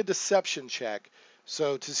 give me a deception check.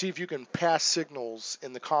 So to see if you can pass signals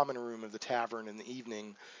in the common room of the tavern in the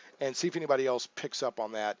evening and see if anybody else picks up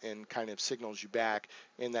on that and kind of signals you back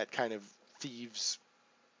in that kind of thieves,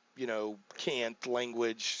 cant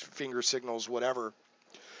language, finger signals, whatever.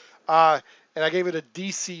 And I gave it a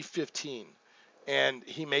DC 15. And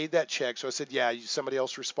he made that check. So I said, yeah, somebody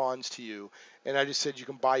else responds to you. And I just said, you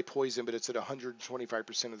can buy poison, but it's at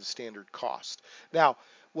 125% of the standard cost. Now,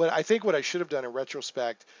 what I should have done in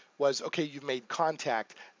retrospect was, okay, you've made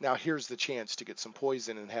contact. Now here's the chance to get some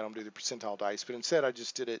poison, and had them do the percentile dice. But instead, I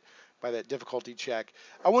just did it by that difficulty check.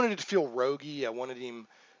 I wanted it to feel roguey. I wanted him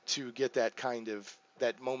to get that kind of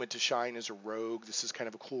that moment to shine as a rogue. This is kind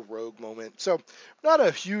of a cool rogue moment. So not a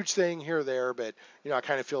huge thing here or there, but I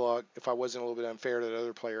kind of feel like if I wasn't a little bit unfair to that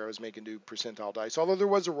other player I was making do percentile dice, although there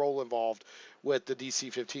was a roll involved with the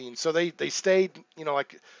DC 15. So they stayed,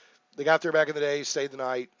 like they got there back in the day, stayed the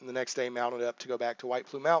night, and the next day mounted up to go back to White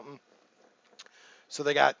Plume Mountain. So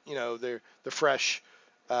they got, the fresh,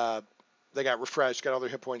 they got refreshed, got all their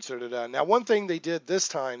hit points. Now, one thing they did this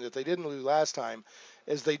time that they didn't do last time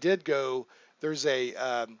is they did go. There's a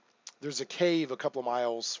cave a couple of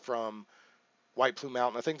miles from White Plume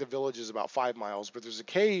Mountain. I think the village is about 5 miles, but there's a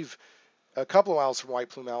cave a couple of miles from White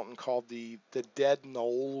Plume Mountain called the Dead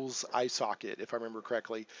Knolls Eye Socket, if I remember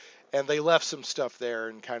correctly, and they left some stuff there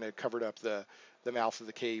and kind of covered up the mouth of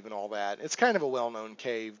the cave and all that. It's kind of a well-known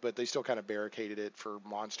cave, but they still kind of barricaded it for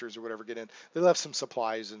monsters or whatever get in. They left some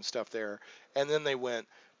supplies and stuff there, and then they went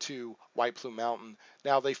to White Plume Mountain.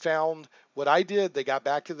 Now they found what I did. They got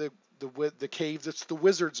back to the cave that's the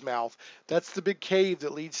wizard's mouth. That's the big cave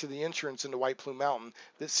that leads to the entrance into White Plume Mountain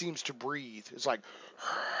that seems to breathe. It's like,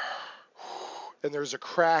 and there's a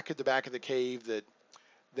crack at the back of the cave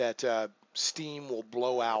that steam will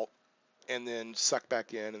blow out and then suck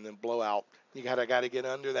back in and then blow out. You gotta get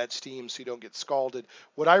under that steam so you don't get scalded.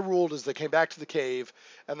 What I ruled is they came back to the cave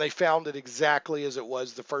and they found it exactly as it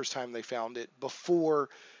was the first time they found it, before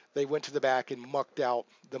they went to the back and mucked out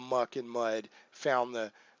the muck and mud, found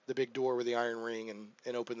the big door with the iron ring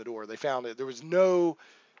and opened the door. They found it. There was no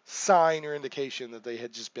sign or indication that they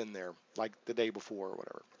had just been there like the day before or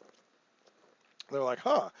whatever. They're like,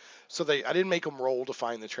 huh. So I didn't make them roll to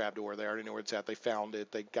find the trapdoor. They already know where it's at. They found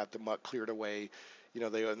it. They got the muck cleared away. You know,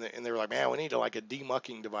 they were like, man, we need like a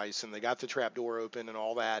demucking device. And they got the trapdoor open and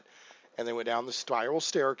all that. And they went down the spiral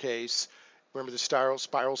staircase. Remember, the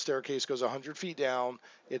spiral staircase goes 100 feet down.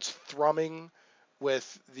 It's thrumming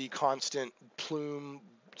with the constant plume,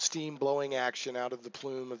 steam blowing action out of the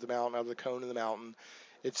plume of the mountain, out of the cone of the mountain.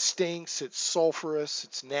 It stinks. It's sulfurous.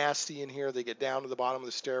 It's nasty in here. They get down to the bottom of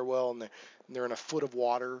the stairwell and they're in a foot of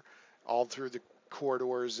water all through the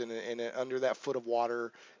corridors, and under that foot of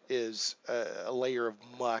water is a layer of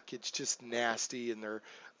muck. It's just nasty, and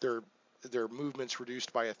their movement's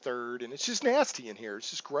reduced by a third, and it's just nasty in here. It's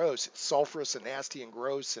just gross. It's sulfurous and nasty and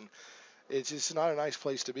gross, and it's just not a nice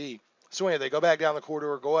place to be. So anyway, they go back down the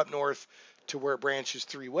corridor, go up north to where it branches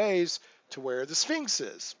 3 ways to where the Sphinx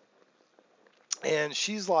is. And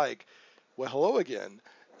she's like, well, hello again.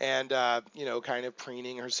 And, you know, kind of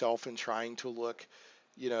preening herself and trying to look,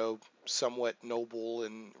 you know, somewhat noble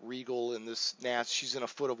and regal in this she's in a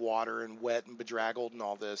foot of water and wet and bedraggled and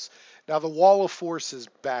all this. Now the wall of force is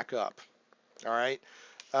back up. All right.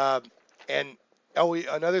 And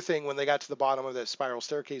another thing, when they got to the bottom of that spiral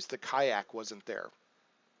staircase, the kayak wasn't there.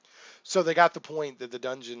 So they got the point that the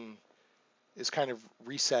dungeon is kind of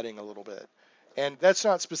resetting a little bit. And that's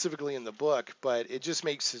not specifically in the book, but it just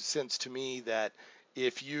makes sense to me that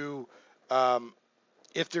if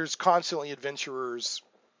there's constantly adventurers,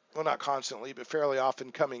 well, not constantly, but fairly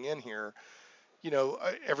often coming in here, you know,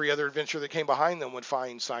 every other adventurer that came behind them would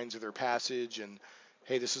find signs of their passage and,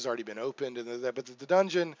 hey, this has already been opened. But the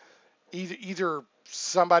dungeon, either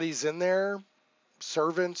somebody's in there,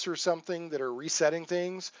 servants or something that are resetting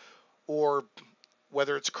things, or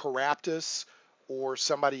whether it's Caraptus or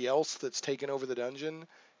somebody else that's taken over the dungeon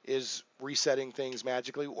is resetting things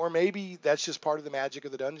magically, or maybe that's just part of the magic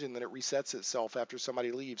of the dungeon, that it resets itself after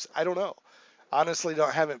somebody leaves. I don't know. Honestly,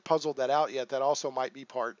 haven't puzzled that out yet. That also might be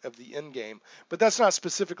part of the end game, but that's not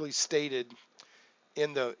specifically stated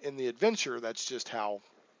in the adventure. That's just how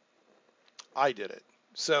I did it.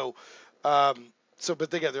 So, but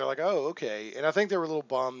they're like, oh, okay. And I think they were a little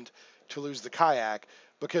bummed to lose the kayak,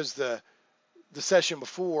 because the session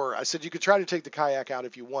before, I said you could try to take the kayak out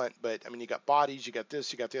if you want, but I mean, you got bodies, you got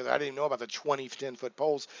this, you got the other. I didn't even know about the 10-foot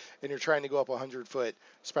poles, and you're trying to go up a 100-foot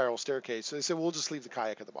spiral staircase. So they said, we'll just leave the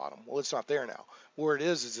kayak at the bottom. Well, it's not there now. Where it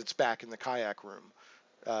is it's back in the kayak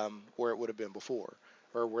room, where it would have been before,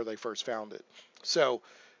 or where they first found it. So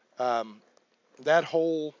that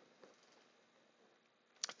whole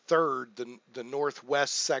third, the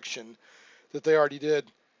northwest section that they already did,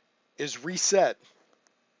 is reset.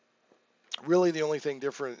 Really, the only thing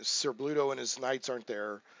different is Sir Bluto and his knights aren't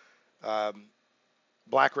there.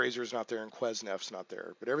 Black Razor's not there, and Quesnef's not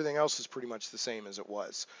there. But everything else is pretty much the same as it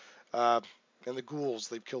was. And the ghouls,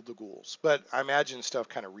 they've killed the ghouls. But I imagine stuff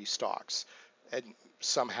kind of restocks. And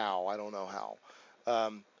somehow, I don't know how.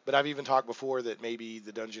 But I've even talked before that maybe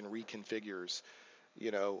the dungeon reconfigures.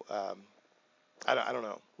 You know, I don't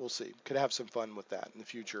know. We'll see. Could have some fun with that in the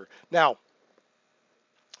future. Now,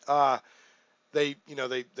 they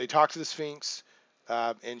talk to the Sphinx,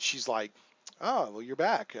 and she's like, oh, well, you're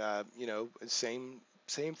back. You know, same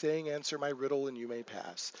thing. Answer my riddle and you may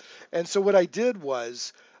pass. And so what I did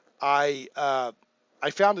was I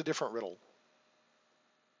found a different riddle.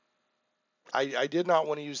 I did not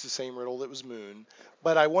want to use the same riddle that was Moon,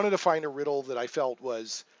 but I wanted to find a riddle that I felt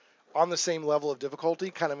was on the same level of difficulty,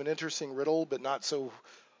 kind of an interesting riddle, but not so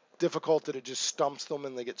difficult that it just stumps them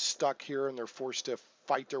and they get stuck here and they're forced to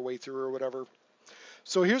fight their way through or whatever.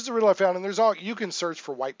 So here's the riddle I found, and you can search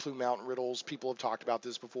for White Plume Mountain riddles. People have talked about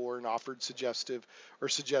this before and offered suggested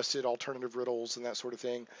alternative riddles and that sort of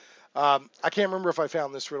thing. I can't remember if I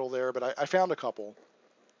found this riddle there, but I found a couple.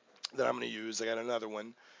 that I'm going to use. I got another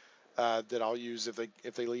one that I'll use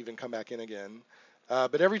if they leave and come back in again.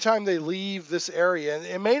 But every time they leave this area, and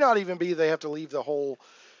it may not even be they have to leave the whole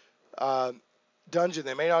uh, dungeon.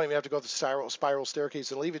 They may not even have to go up the spiral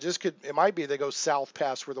staircase and leave it. It might be they go south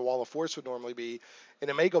past where the wall of force would normally be, and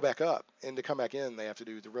it may go back up. And to come back in, they have to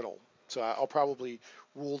do the riddle. So I'll probably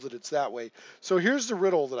rule that it's that way. So here's the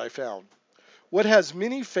riddle that I found. What has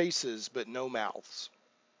many faces but no mouths,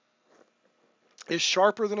 is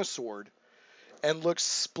sharper than a sword, and looks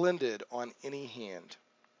splendid on any hand.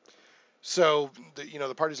 So,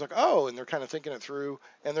 the party's like, oh, and they're kind of thinking it through,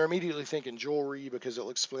 and they're immediately thinking jewelry because it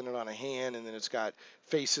looks splendid on a hand, and then it's got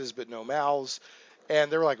faces but no mouths.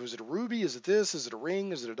 And they're like, was it a ruby? Is it this? Is it a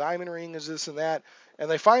ring? Is it a diamond ring? Is this and that?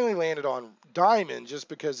 And they finally landed on diamond just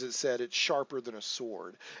because it said it's sharper than a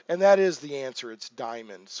sword. And that is the answer. It's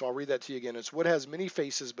diamond. So I'll read that to you again. It's what has many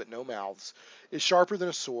faces but no mouths, is sharper than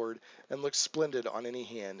a sword, and looks splendid on any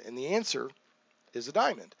hand. And the answer is a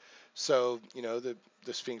diamond. So,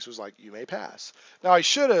 the Sphinx was like, you may pass. Now, I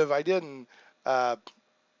didn't,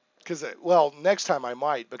 next time I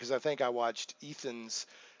might, because I think I watched Ethan's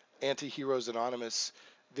Anti-Heroes Anonymous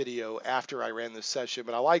video after I ran this session,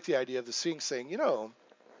 but I like the idea of the Sphinx saying,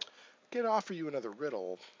 can offer you another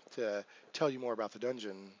riddle to tell you more about the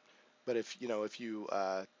dungeon, but if you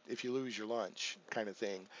lose your lunch, kind of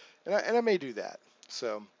thing. And I may do that.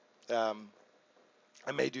 So,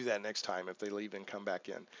 I may do that next time if they leave and come back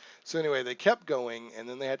in. So anyway, they kept going, and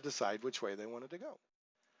then they had to decide which way they wanted to go.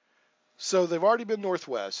 So they've already been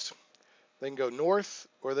northwest. They can go north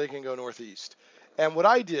or they can go northeast. And what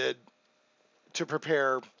I did to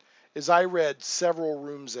prepare is I read several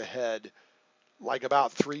rooms ahead, like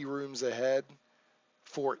about 3 rooms ahead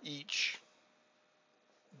for each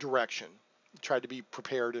direction. Tried to be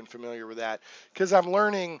prepared and familiar with that because I'm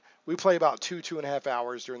learning. We play about 2.5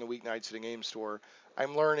 hours during the weeknights at a game store.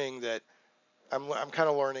 I'm learning that I'm kind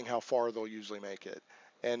of learning how far they'll usually make it,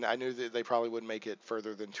 and I knew that they probably wouldn't make it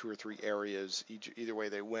further than 2 or 3 areas either way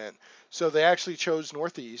they went. So they actually chose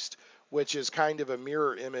northeast, which is kind of a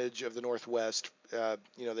mirror image of the northwest.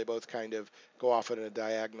 They both kind of go off at a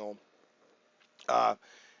diagonal.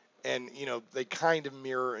 And they kind of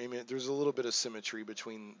mirror. I mean, there's a little bit of symmetry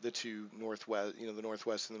between the two northwest, the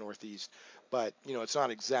northwest and the northeast, but it's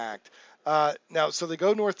not exact. Now, so they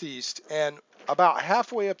go northeast, and about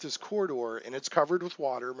halfway up this corridor, and it's covered with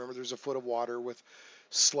water. Remember, there's a foot of water with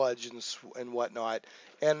sludge and whatnot,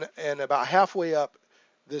 and about halfway up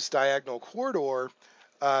this diagonal corridor,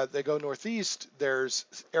 they go northeast. There's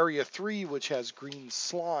area 3, which has green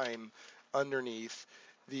slime underneath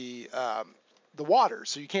the water,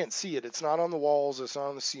 so you can't see it. It's not on the walls, it's not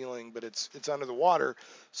on the ceiling, but it's under the water.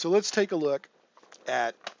 So let's take a look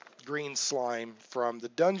at green slime from the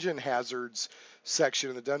Dungeon Hazards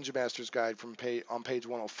section in the Dungeon Master's Guide on page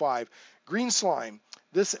 105. Green slime.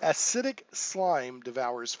 This acidic slime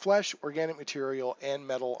devours flesh, organic material, and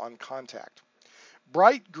metal on contact.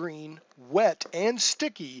 Bright green, wet, and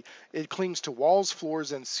sticky, it clings to walls,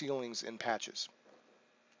 floors, and ceilings in patches.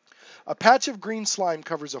 A patch of green slime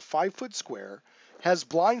covers a 5-foot square, has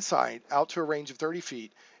blind sight out to a range of 30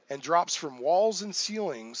 feet, and drops from walls and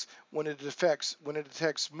ceilings when it detects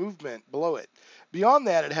movement below it. Beyond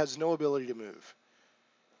that, it has no ability to move.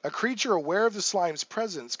 A creature aware of the slime's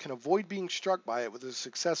presence can avoid being struck by it with a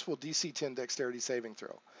successful DC 10 dexterity saving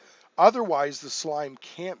throw. Otherwise, the slime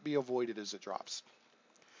can't be avoided as it drops.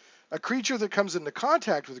 A creature that comes into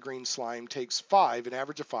contact with green slime takes an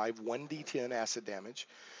average of 5, 1d10 acid damage.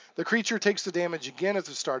 The creature takes the damage again at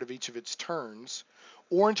the start of each of its turns,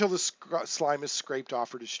 or until the slime is scraped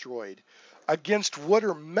off or destroyed. Against wood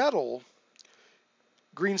or metal,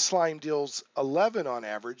 green slime deals 11 on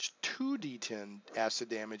average, 2d10 acid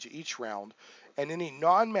damage each round, and any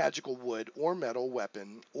non-magical wood or metal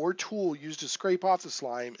weapon or tool used to scrape off the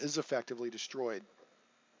slime is effectively destroyed.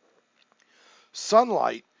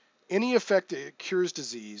 Sunlight, any effect that cures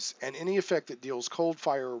disease, and any effect that deals cold,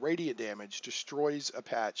 fire, or radiant damage destroys a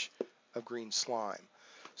patch of green slime.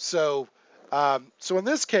 So in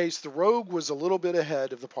this case, the rogue was a little bit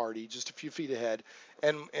ahead of the party, just a few feet ahead,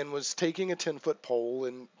 and was taking a 10-foot pole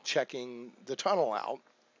and checking the tunnel out.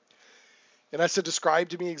 And I said, describe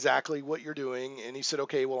to me exactly what you're doing. And he said,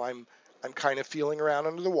 okay, well, I'm kind of feeling around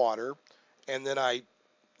under the water. And then I,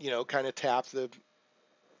 kind of tap the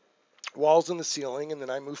walls in the ceiling, and then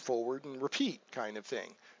I move forward and repeat kind of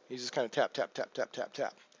thing. He's just kind of tap, tap, tap, tap, tap,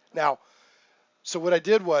 tap. Now, so what I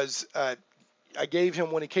did was I gave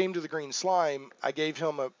him, when he came to the green slime, I gave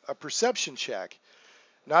him a perception check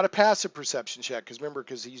not a passive perception check, because remember,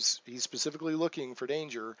 because he's specifically looking for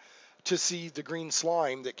danger, to see the green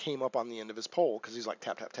slime that came up on the end of his pole, because he's like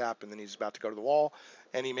tap tap tap, and then he's about to go to the wall,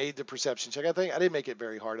 and he made the perception check. I think I didn't make it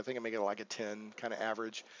very hard. I think I made it like a 10 kind of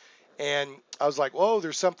average. And I was like, whoa,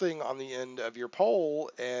 there's something on the end of your pole,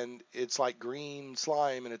 and it's like green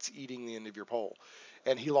slime, and it's eating the end of your pole.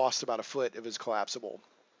 And he lost about a foot of his collapsible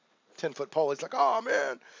 10-foot pole. He's like, oh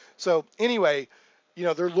man. So anyway,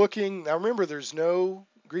 they're looking. Now remember, there's no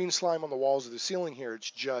green slime on the walls of the ceiling here. It's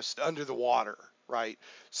just under the water, right?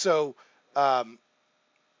 So, um,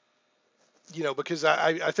 because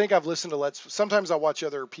I think I've listened to sometimes I watch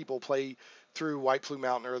other people play through White Plume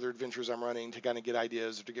Mountain or other adventures I'm running to kind of get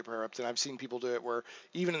ideas or to get power ups. And I've seen people do it where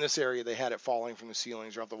even in this area, they had it falling from the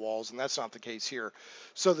ceilings or off the walls. And that's not the case here.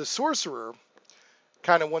 So the sorcerer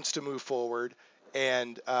kind of wants to move forward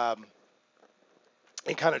and kind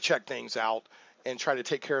of check things out and try to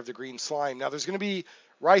take care of the green slime. Now there's going to be,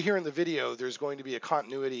 right here in the video, there's going to be a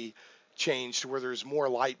continuity change to where there's more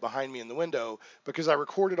light behind me in the window, because I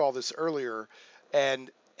recorded all this earlier,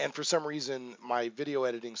 and for some reason my video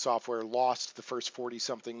editing software lost the first 40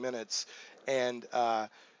 something minutes, and so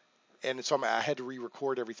I had to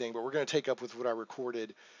re-record everything, but we're going to take up with what I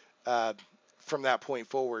recorded from that point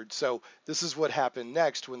forward. So this is what happened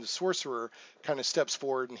next when the sorcerer kind of steps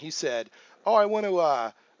forward, and he said, oh, I want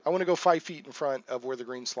to go 5 feet in front of where the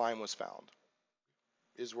green slime was found,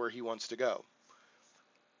 is where he wants to go.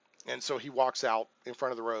 And so he walks out in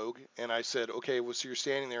front of the rogue, and I said, okay, well, so you're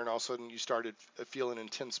standing there, and all of a sudden you started feeling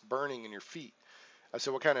intense burning in your feet. I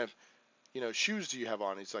said, what kind of, shoes do you have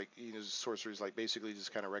on? He's like, the sorcerer's like, basically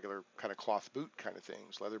just kind of regular kind of cloth boot kind of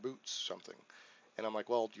things, leather boots, something. And I'm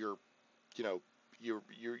like, well, you're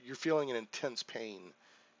feeling an intense pain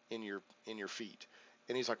in your feet.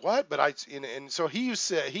 And he's like, what? But and so he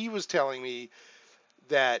was telling me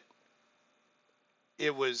that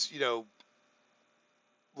it was,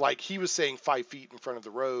 like he was saying 5 feet in front of the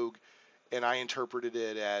rogue, and I interpreted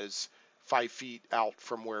it as 5 feet out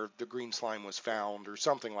from where the green slime was found or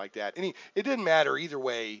something like that. And it didn't matter either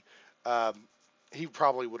way. He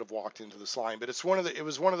probably would have walked into the slime, but it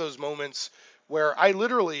was one of those moments where I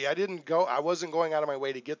wasn't going out of my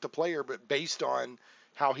way to get the player, but based on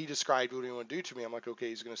how he described what he wanted to do to me, I'm like, okay,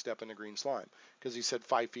 he's going to step in the green slime, because he said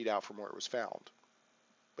 5 feet out from where it was found.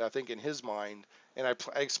 But I think in his mind, and I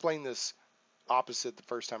explained this opposite the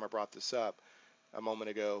first time I brought this up a moment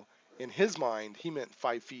ago. In his mind, he meant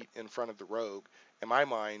 5 feet in front of the rogue. In my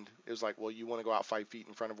mind, it was like, well, you want to go out 5 feet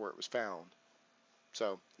in front of where it was found.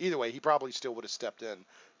 So either way, he probably still would have stepped in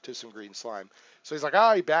to some green slime. So he's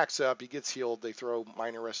like, he backs up, he gets healed. They throw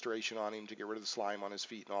minor restoration on him to get rid of the slime on his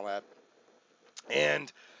feet and all that.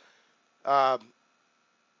 And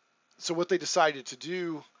so what they decided to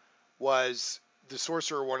do was the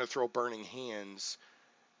sorcerer wanted to throw burning hands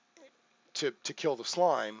to kill the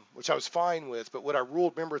slime, which I was fine with. But what I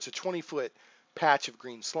ruled, remember, it's a 20-foot patch of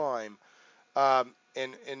green slime, and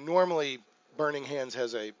normally burning hands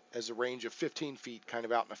has a range of 15 feet, kind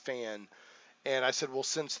of out in a fan. And I said, well,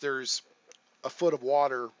 since there's a foot of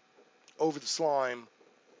water over the slime,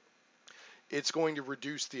 it's going to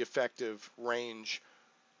reduce the effective range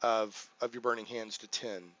of your burning hands to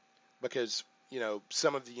 10, because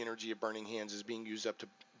some of the energy of burning hands is being used up to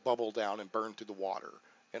bubble down and burn through the water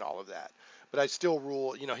and all of that. But I still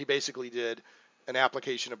rule, he basically did an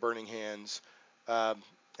application of burning hands, and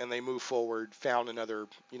they moved forward, found another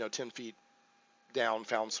 10 feet down,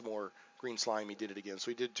 found some more green slime. He did it again.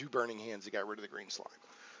 So he did 2 burning hands. He got rid of the green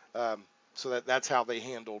slime. So that's how they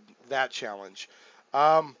handled that challenge.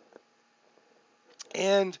 And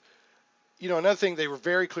another thing, they were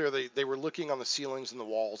very clear. They were looking on the ceilings and the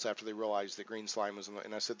walls after they realized that green slime was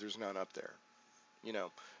and I said, there's none up there.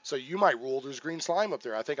 So you might rule there's green slime up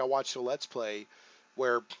there. I think I watched a Let's Play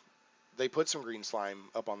where they put some green slime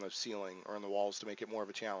up on the ceiling or on the walls to make it more of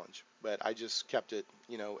a challenge. But I just kept it,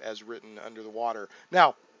 as written under the water.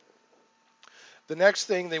 Now, the next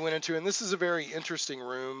thing they went into, and this is a very interesting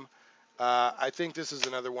room. I think this is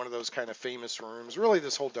another one of those kind of famous rooms. Really,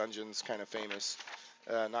 this whole dungeon's kind of famous.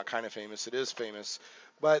 Not kind of famous, it is famous.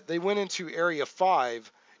 But they went into Area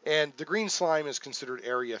 5, and the green slime is considered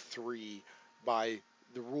Area 3 by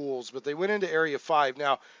the rules. But they went into Area 5.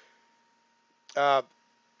 Now,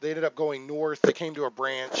 they ended up going north. They came to a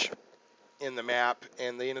branch in the map,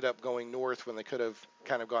 and they ended up going north when they could have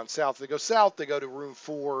kind of gone south. They go south, they go to Room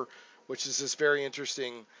 4, which is this very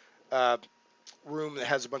interesting room that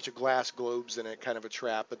has a bunch of glass globes in it, kind of a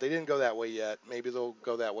trap. But they didn't go that way yet. Maybe they'll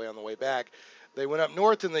go that way on the way back. They went up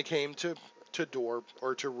north, and they came to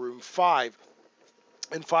Room 5.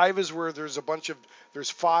 And 5 is where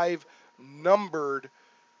there's 5 numbered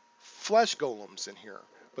flesh golems in here.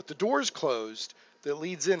 but the door is closed that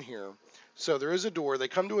leads in here. So there is a door. They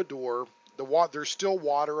come to a door. There's still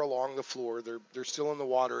water along the floor. They're still in the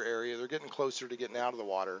water area. They're getting closer to getting out of the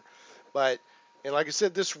water. But, and like I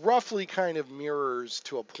said, this roughly kind of mirrors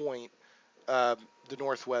to a point the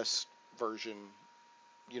northwest version,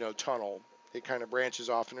 tunnel. It kind of branches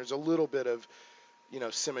off, and there's a little bit of,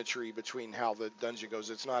 symmetry between how the dungeon goes.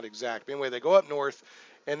 It's not exact. But anyway, they go up north,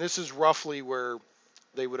 and this is roughly where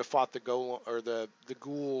they would have fought the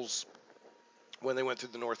ghouls when they went through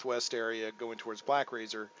the northwest area going towards Black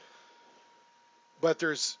Razor. But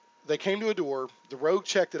they came to a door. The rogue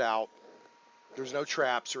checked it out. There's no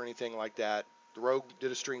traps or anything like that. The rogue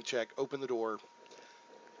did a string check, opened the door,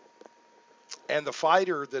 and the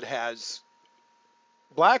fighter that has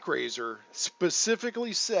Black Razor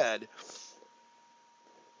specifically said,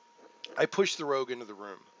 I pushed the rogue into the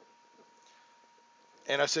room.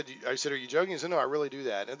 And I said, are you joking? He said, no, I really do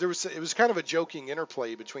that. And it was kind of a joking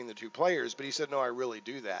interplay between the two players, but he said, no, I really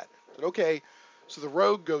do that. I said, okay. So the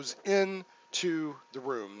rogue goes into the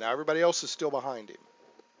room. Now everybody else is still behind him.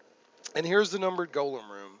 And here's the numbered golem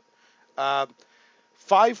room.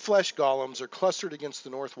 5 flesh golems are clustered against the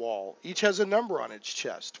north wall. Each has a number on its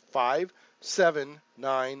chest: 5, 7,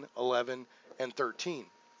 9, 11, and 13.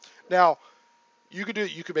 Now, you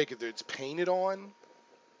could make it that it's painted on.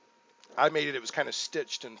 I made it was kind of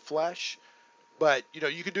stitched in flesh, but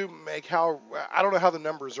you could I don't know how the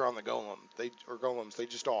numbers are on the golems. They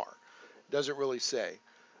just are. It doesn't really say.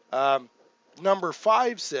 Number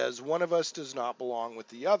 5 says, one of us does not belong with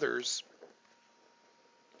the others.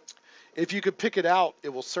 If you could pick it out, it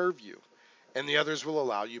will serve you, and the others will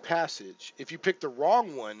allow you passage. If you pick the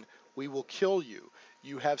wrong one, we will kill you.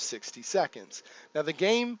 You have 60 seconds. Now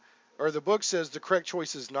the book says the correct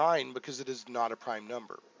choice is 9 because it is not a prime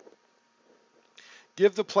number.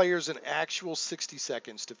 Give the players an actual 60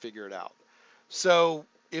 seconds to figure it out. So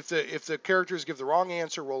if the characters give the wrong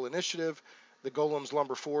answer, roll initiative. The golems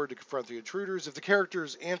lumber forward to confront the intruders. If the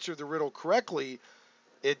characters answer the riddle correctly,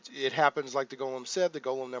 it happens like the golem said. The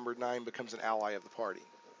golem numbered 9 becomes an ally of the party.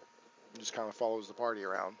 It just kind of follows the party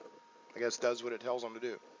around. I guess does what it tells them to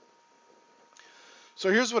do.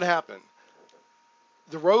 So here's what happened.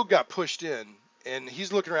 The rogue got pushed in, and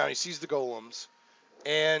he's looking around. He sees the golems,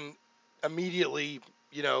 and immediately,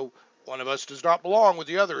 one of us does not belong with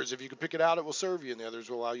the others. If you can pick it out, it will serve you, and the others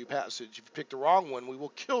will allow you passage. If you pick the wrong one, we will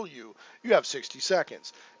kill you. You have 60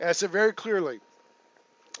 seconds. And I said very clearly,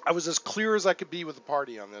 I was as clear as I could be with the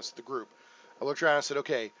party on this, the group. I looked around and I said,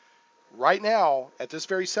 okay, right now, at this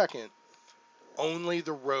very second, only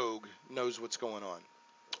the rogue knows what's going on.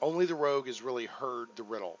 Only the rogue has really heard the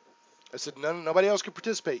riddle. I said, nobody else can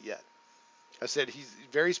participate yet. I said, he's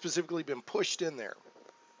very specifically been pushed in there.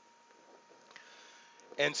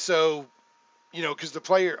 And so, because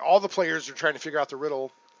all the players are trying to figure out the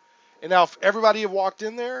riddle. And now, if everybody had walked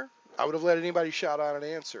in there, I would have let anybody shout out an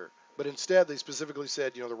answer. But instead, they specifically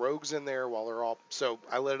said, the rogue's in there while they're all. So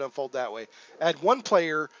I let it unfold that way. I had one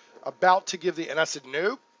player about to give and I said,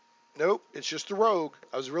 nope, it's just the rogue.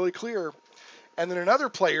 I was really clear. And then another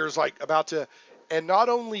player is like about to. And not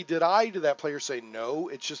only did I to that player say, no,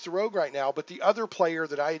 it's just the rogue right now, but the other player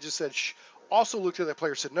that I had just said, shh, also looked at that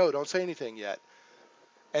player and said, no, don't say anything yet.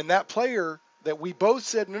 And that player that we both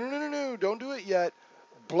said, no, don't do it yet,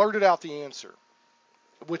 blurted out the answer,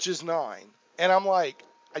 which is 9. And I'm like,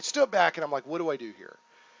 I stood back and I'm like, what do I do here?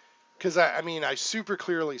 Because I super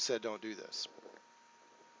clearly said, don't do this.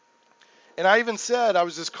 And I even said, I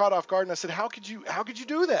was just caught off guard, and I said, how could you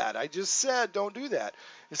do that? I just said, don't do that.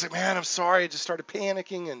 It's like, man, I'm sorry. I just started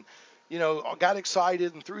panicking and, got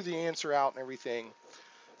excited and threw the answer out and everything.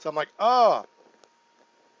 So I'm like, I'm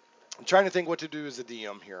trying to think what to do as a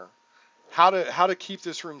DM here. How to keep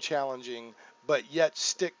this room challenging, but yet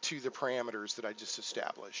stick to the parameters that I just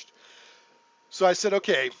established. So I said,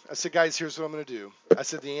 okay. I said, guys, here's what I'm going to do. I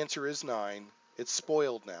said, the answer is 9. It's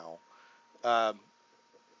spoiled now.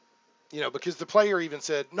 Because the player even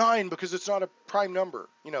said 9 because it's not a prime number,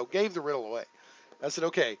 gave the riddle away. I said,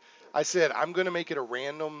 okay. I said, I'm going to make it a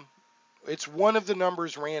random. It's one of the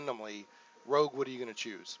numbers randomly. Rogue, what are you going to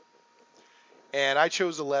choose? And I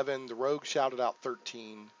chose 11. The rogue shouted out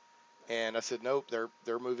 13. And I said, nope,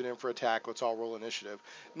 they're moving in for attack. Let's all roll initiative.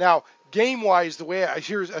 Now, game-wise, the way I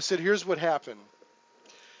said, here's what happened.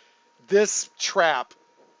 This trap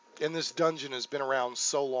in this dungeon has been around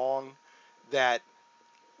so long that,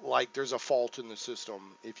 like, there's a fault in the system,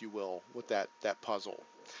 if you will, with that puzzle.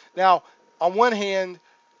 Now, on one hand,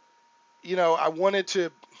 I wanted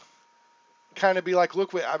to kind of be like,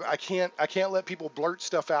 look, I can't let people blurt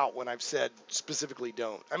stuff out when I've said specifically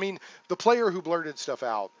don't. I mean, the player who blurted stuff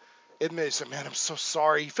out admitted, said, man, I'm so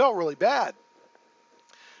sorry. He felt really bad.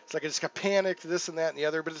 It's like I just got panicked, this and that and the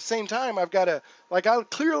other. But at the same time, I've got to, like I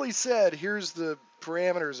clearly said, here's the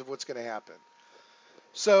parameters of what's going to happen.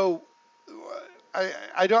 So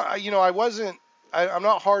I don't, I wasn't, I'm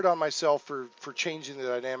not hard on myself for changing the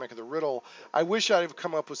dynamic of the riddle. I wish I'd have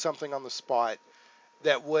come up with something on the spot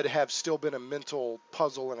that would have still been a mental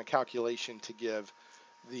puzzle and a calculation to give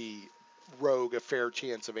the rogue a fair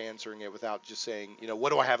chance of answering it without just saying, what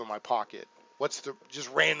do I have in my pocket?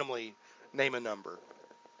 Just randomly name a number.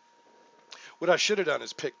 What I should have done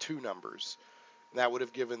is pick two numbers. That would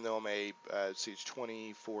have given them it's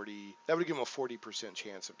 20, 40. That would have given them a 40%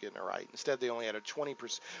 chance of getting it right. Instead, they only had a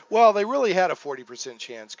 20%. Well, they really had a 40%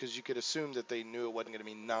 chance because you could assume that they knew it wasn't going to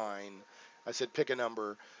be 9. I said pick a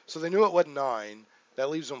number. So they knew it wasn't 9.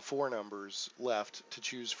 That leaves them 4 numbers left to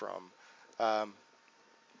choose from. And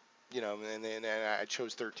I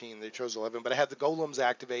chose 13. They chose 11. But I had the golems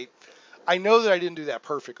activate. I know that I didn't do that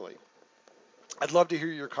perfectly. I'd love to hear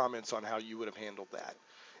your comments on how you would have handled that.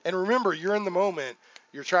 And remember, you're in the moment.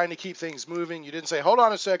 You're trying to keep things moving. You didn't say, hold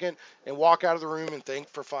on a second, and walk out of the room and think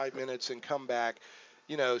for 5 minutes and come back.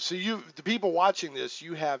 So the people watching this,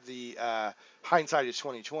 you have the hindsight is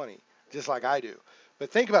 20/20, just like I do.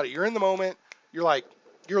 But think about it. You're in the moment. You're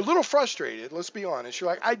a little frustrated. Let's be honest. You're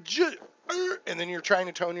like, and then you're trying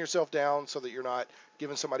to tone yourself down so that you're not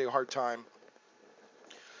giving somebody a hard time.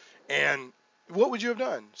 And what would you have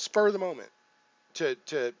done? Spur the moment.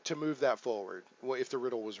 To move that forward if the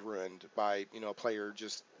riddle was ruined by a player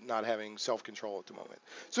just not having self-control at the moment.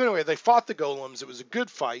 So anyway, they fought the golems. It was a good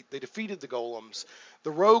fight. They defeated the golems.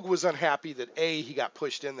 The rogue was unhappy that A, he got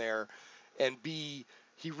pushed in there, and B,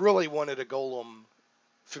 he really wanted a golem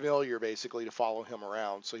familiar basically to follow him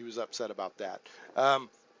around, so he was upset about that. And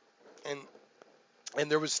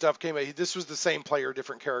there was stuff came out. This was the same player,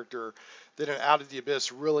 different character, that in Out of the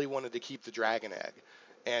Abyss really wanted to keep the dragon egg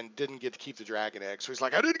and didn't get to keep the dragon egg. So he's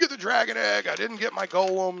like, I didn't get the dragon egg. I didn't get my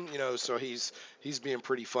golem. So he's being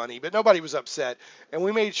pretty funny. But nobody was upset. And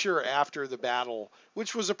we made sure after the battle,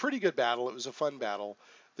 which was a pretty good battle, it was a fun battle.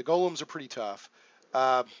 The golems are pretty tough.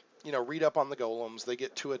 Read up on the golems. They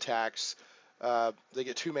get 2 attacks. They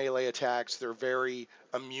get 2 melee attacks. They're very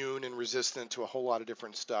immune and resistant to a whole lot of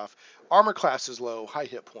different stuff. Armor class is low, high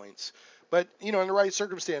hit points. But, in the right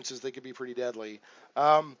circumstances, they could be pretty deadly.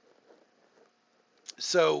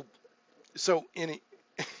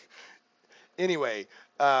 Anyway,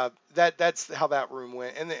 that's how that room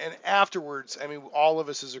went. And afterwards, I mean, all of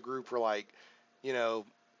us as a group were like,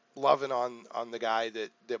 loving on the guy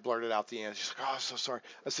that blurted out the answer. He's like, oh, I'm so sorry.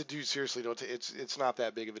 I said, dude, seriously, don't. It's not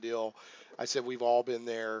that big of a deal. I said, we've all been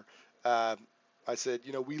there. I said,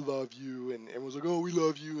 we love you, and everyone's like, oh, we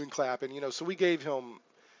love you, and clapping. So we gave him,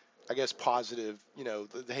 I guess, positive,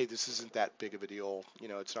 hey, this isn't that big of a deal.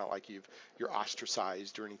 It's not like you're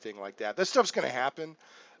ostracized or anything like that. That stuff's going to happen.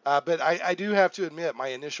 But I do have to admit, my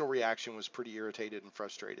initial reaction was pretty irritated and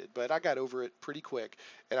frustrated. But I got over it pretty quick,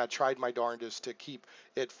 and I tried my darndest to keep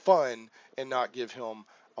it fun and not give him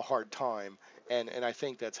a hard time. And I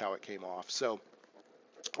think that's how it came off. So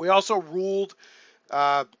we also ruled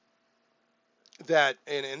that,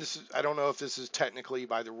 and this is, I don't know if this is technically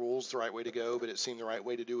by the rules the right way to go, but it seemed the right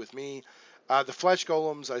way to do with me. The flesh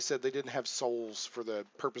golems, I said they didn't have souls for the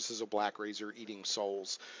purposes of Black Razor eating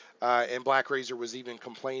souls. And Black Razor was even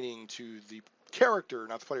complaining to the character,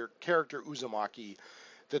 not the player, character Uzumaki,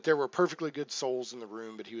 that there were perfectly good souls in the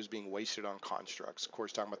room, but he was being wasted on constructs. Of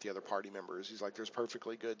course, talking about the other party members. He's like, there's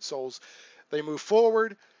perfectly good souls. They move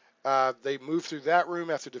forward. They moved through that room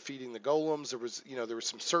after defeating the golems. There was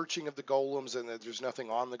some searching of the golems, and there's nothing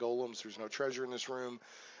on the golems. There's no treasure in this room.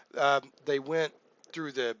 They went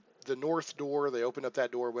through the north door. They opened up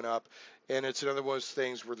that door, went up, and it's another one of those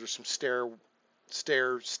things where there's some stair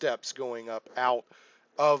steps going up out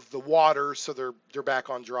of the water, so they're back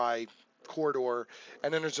on dry corridor.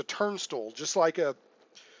 And then there's a turnstile, just like in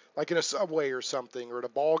a subway or something, or at a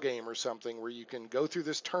ball game or something, where you can go through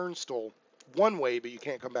this turnstile one way, but you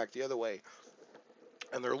can't come back the other way.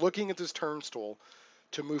 And they're looking at this turnstile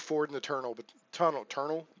to move forward in the tunnel, but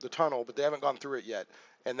they haven't gone through it yet.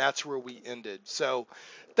 And that's where we ended. So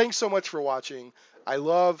thanks so much for watching. I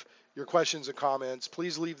love your questions and comments.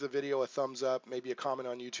 Please leave the video a thumbs up, maybe a comment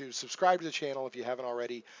on YouTube. Subscribe to the channel if you haven't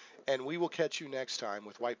already. And we will catch you next time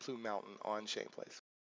with White Plume Mountain on Shane Plays.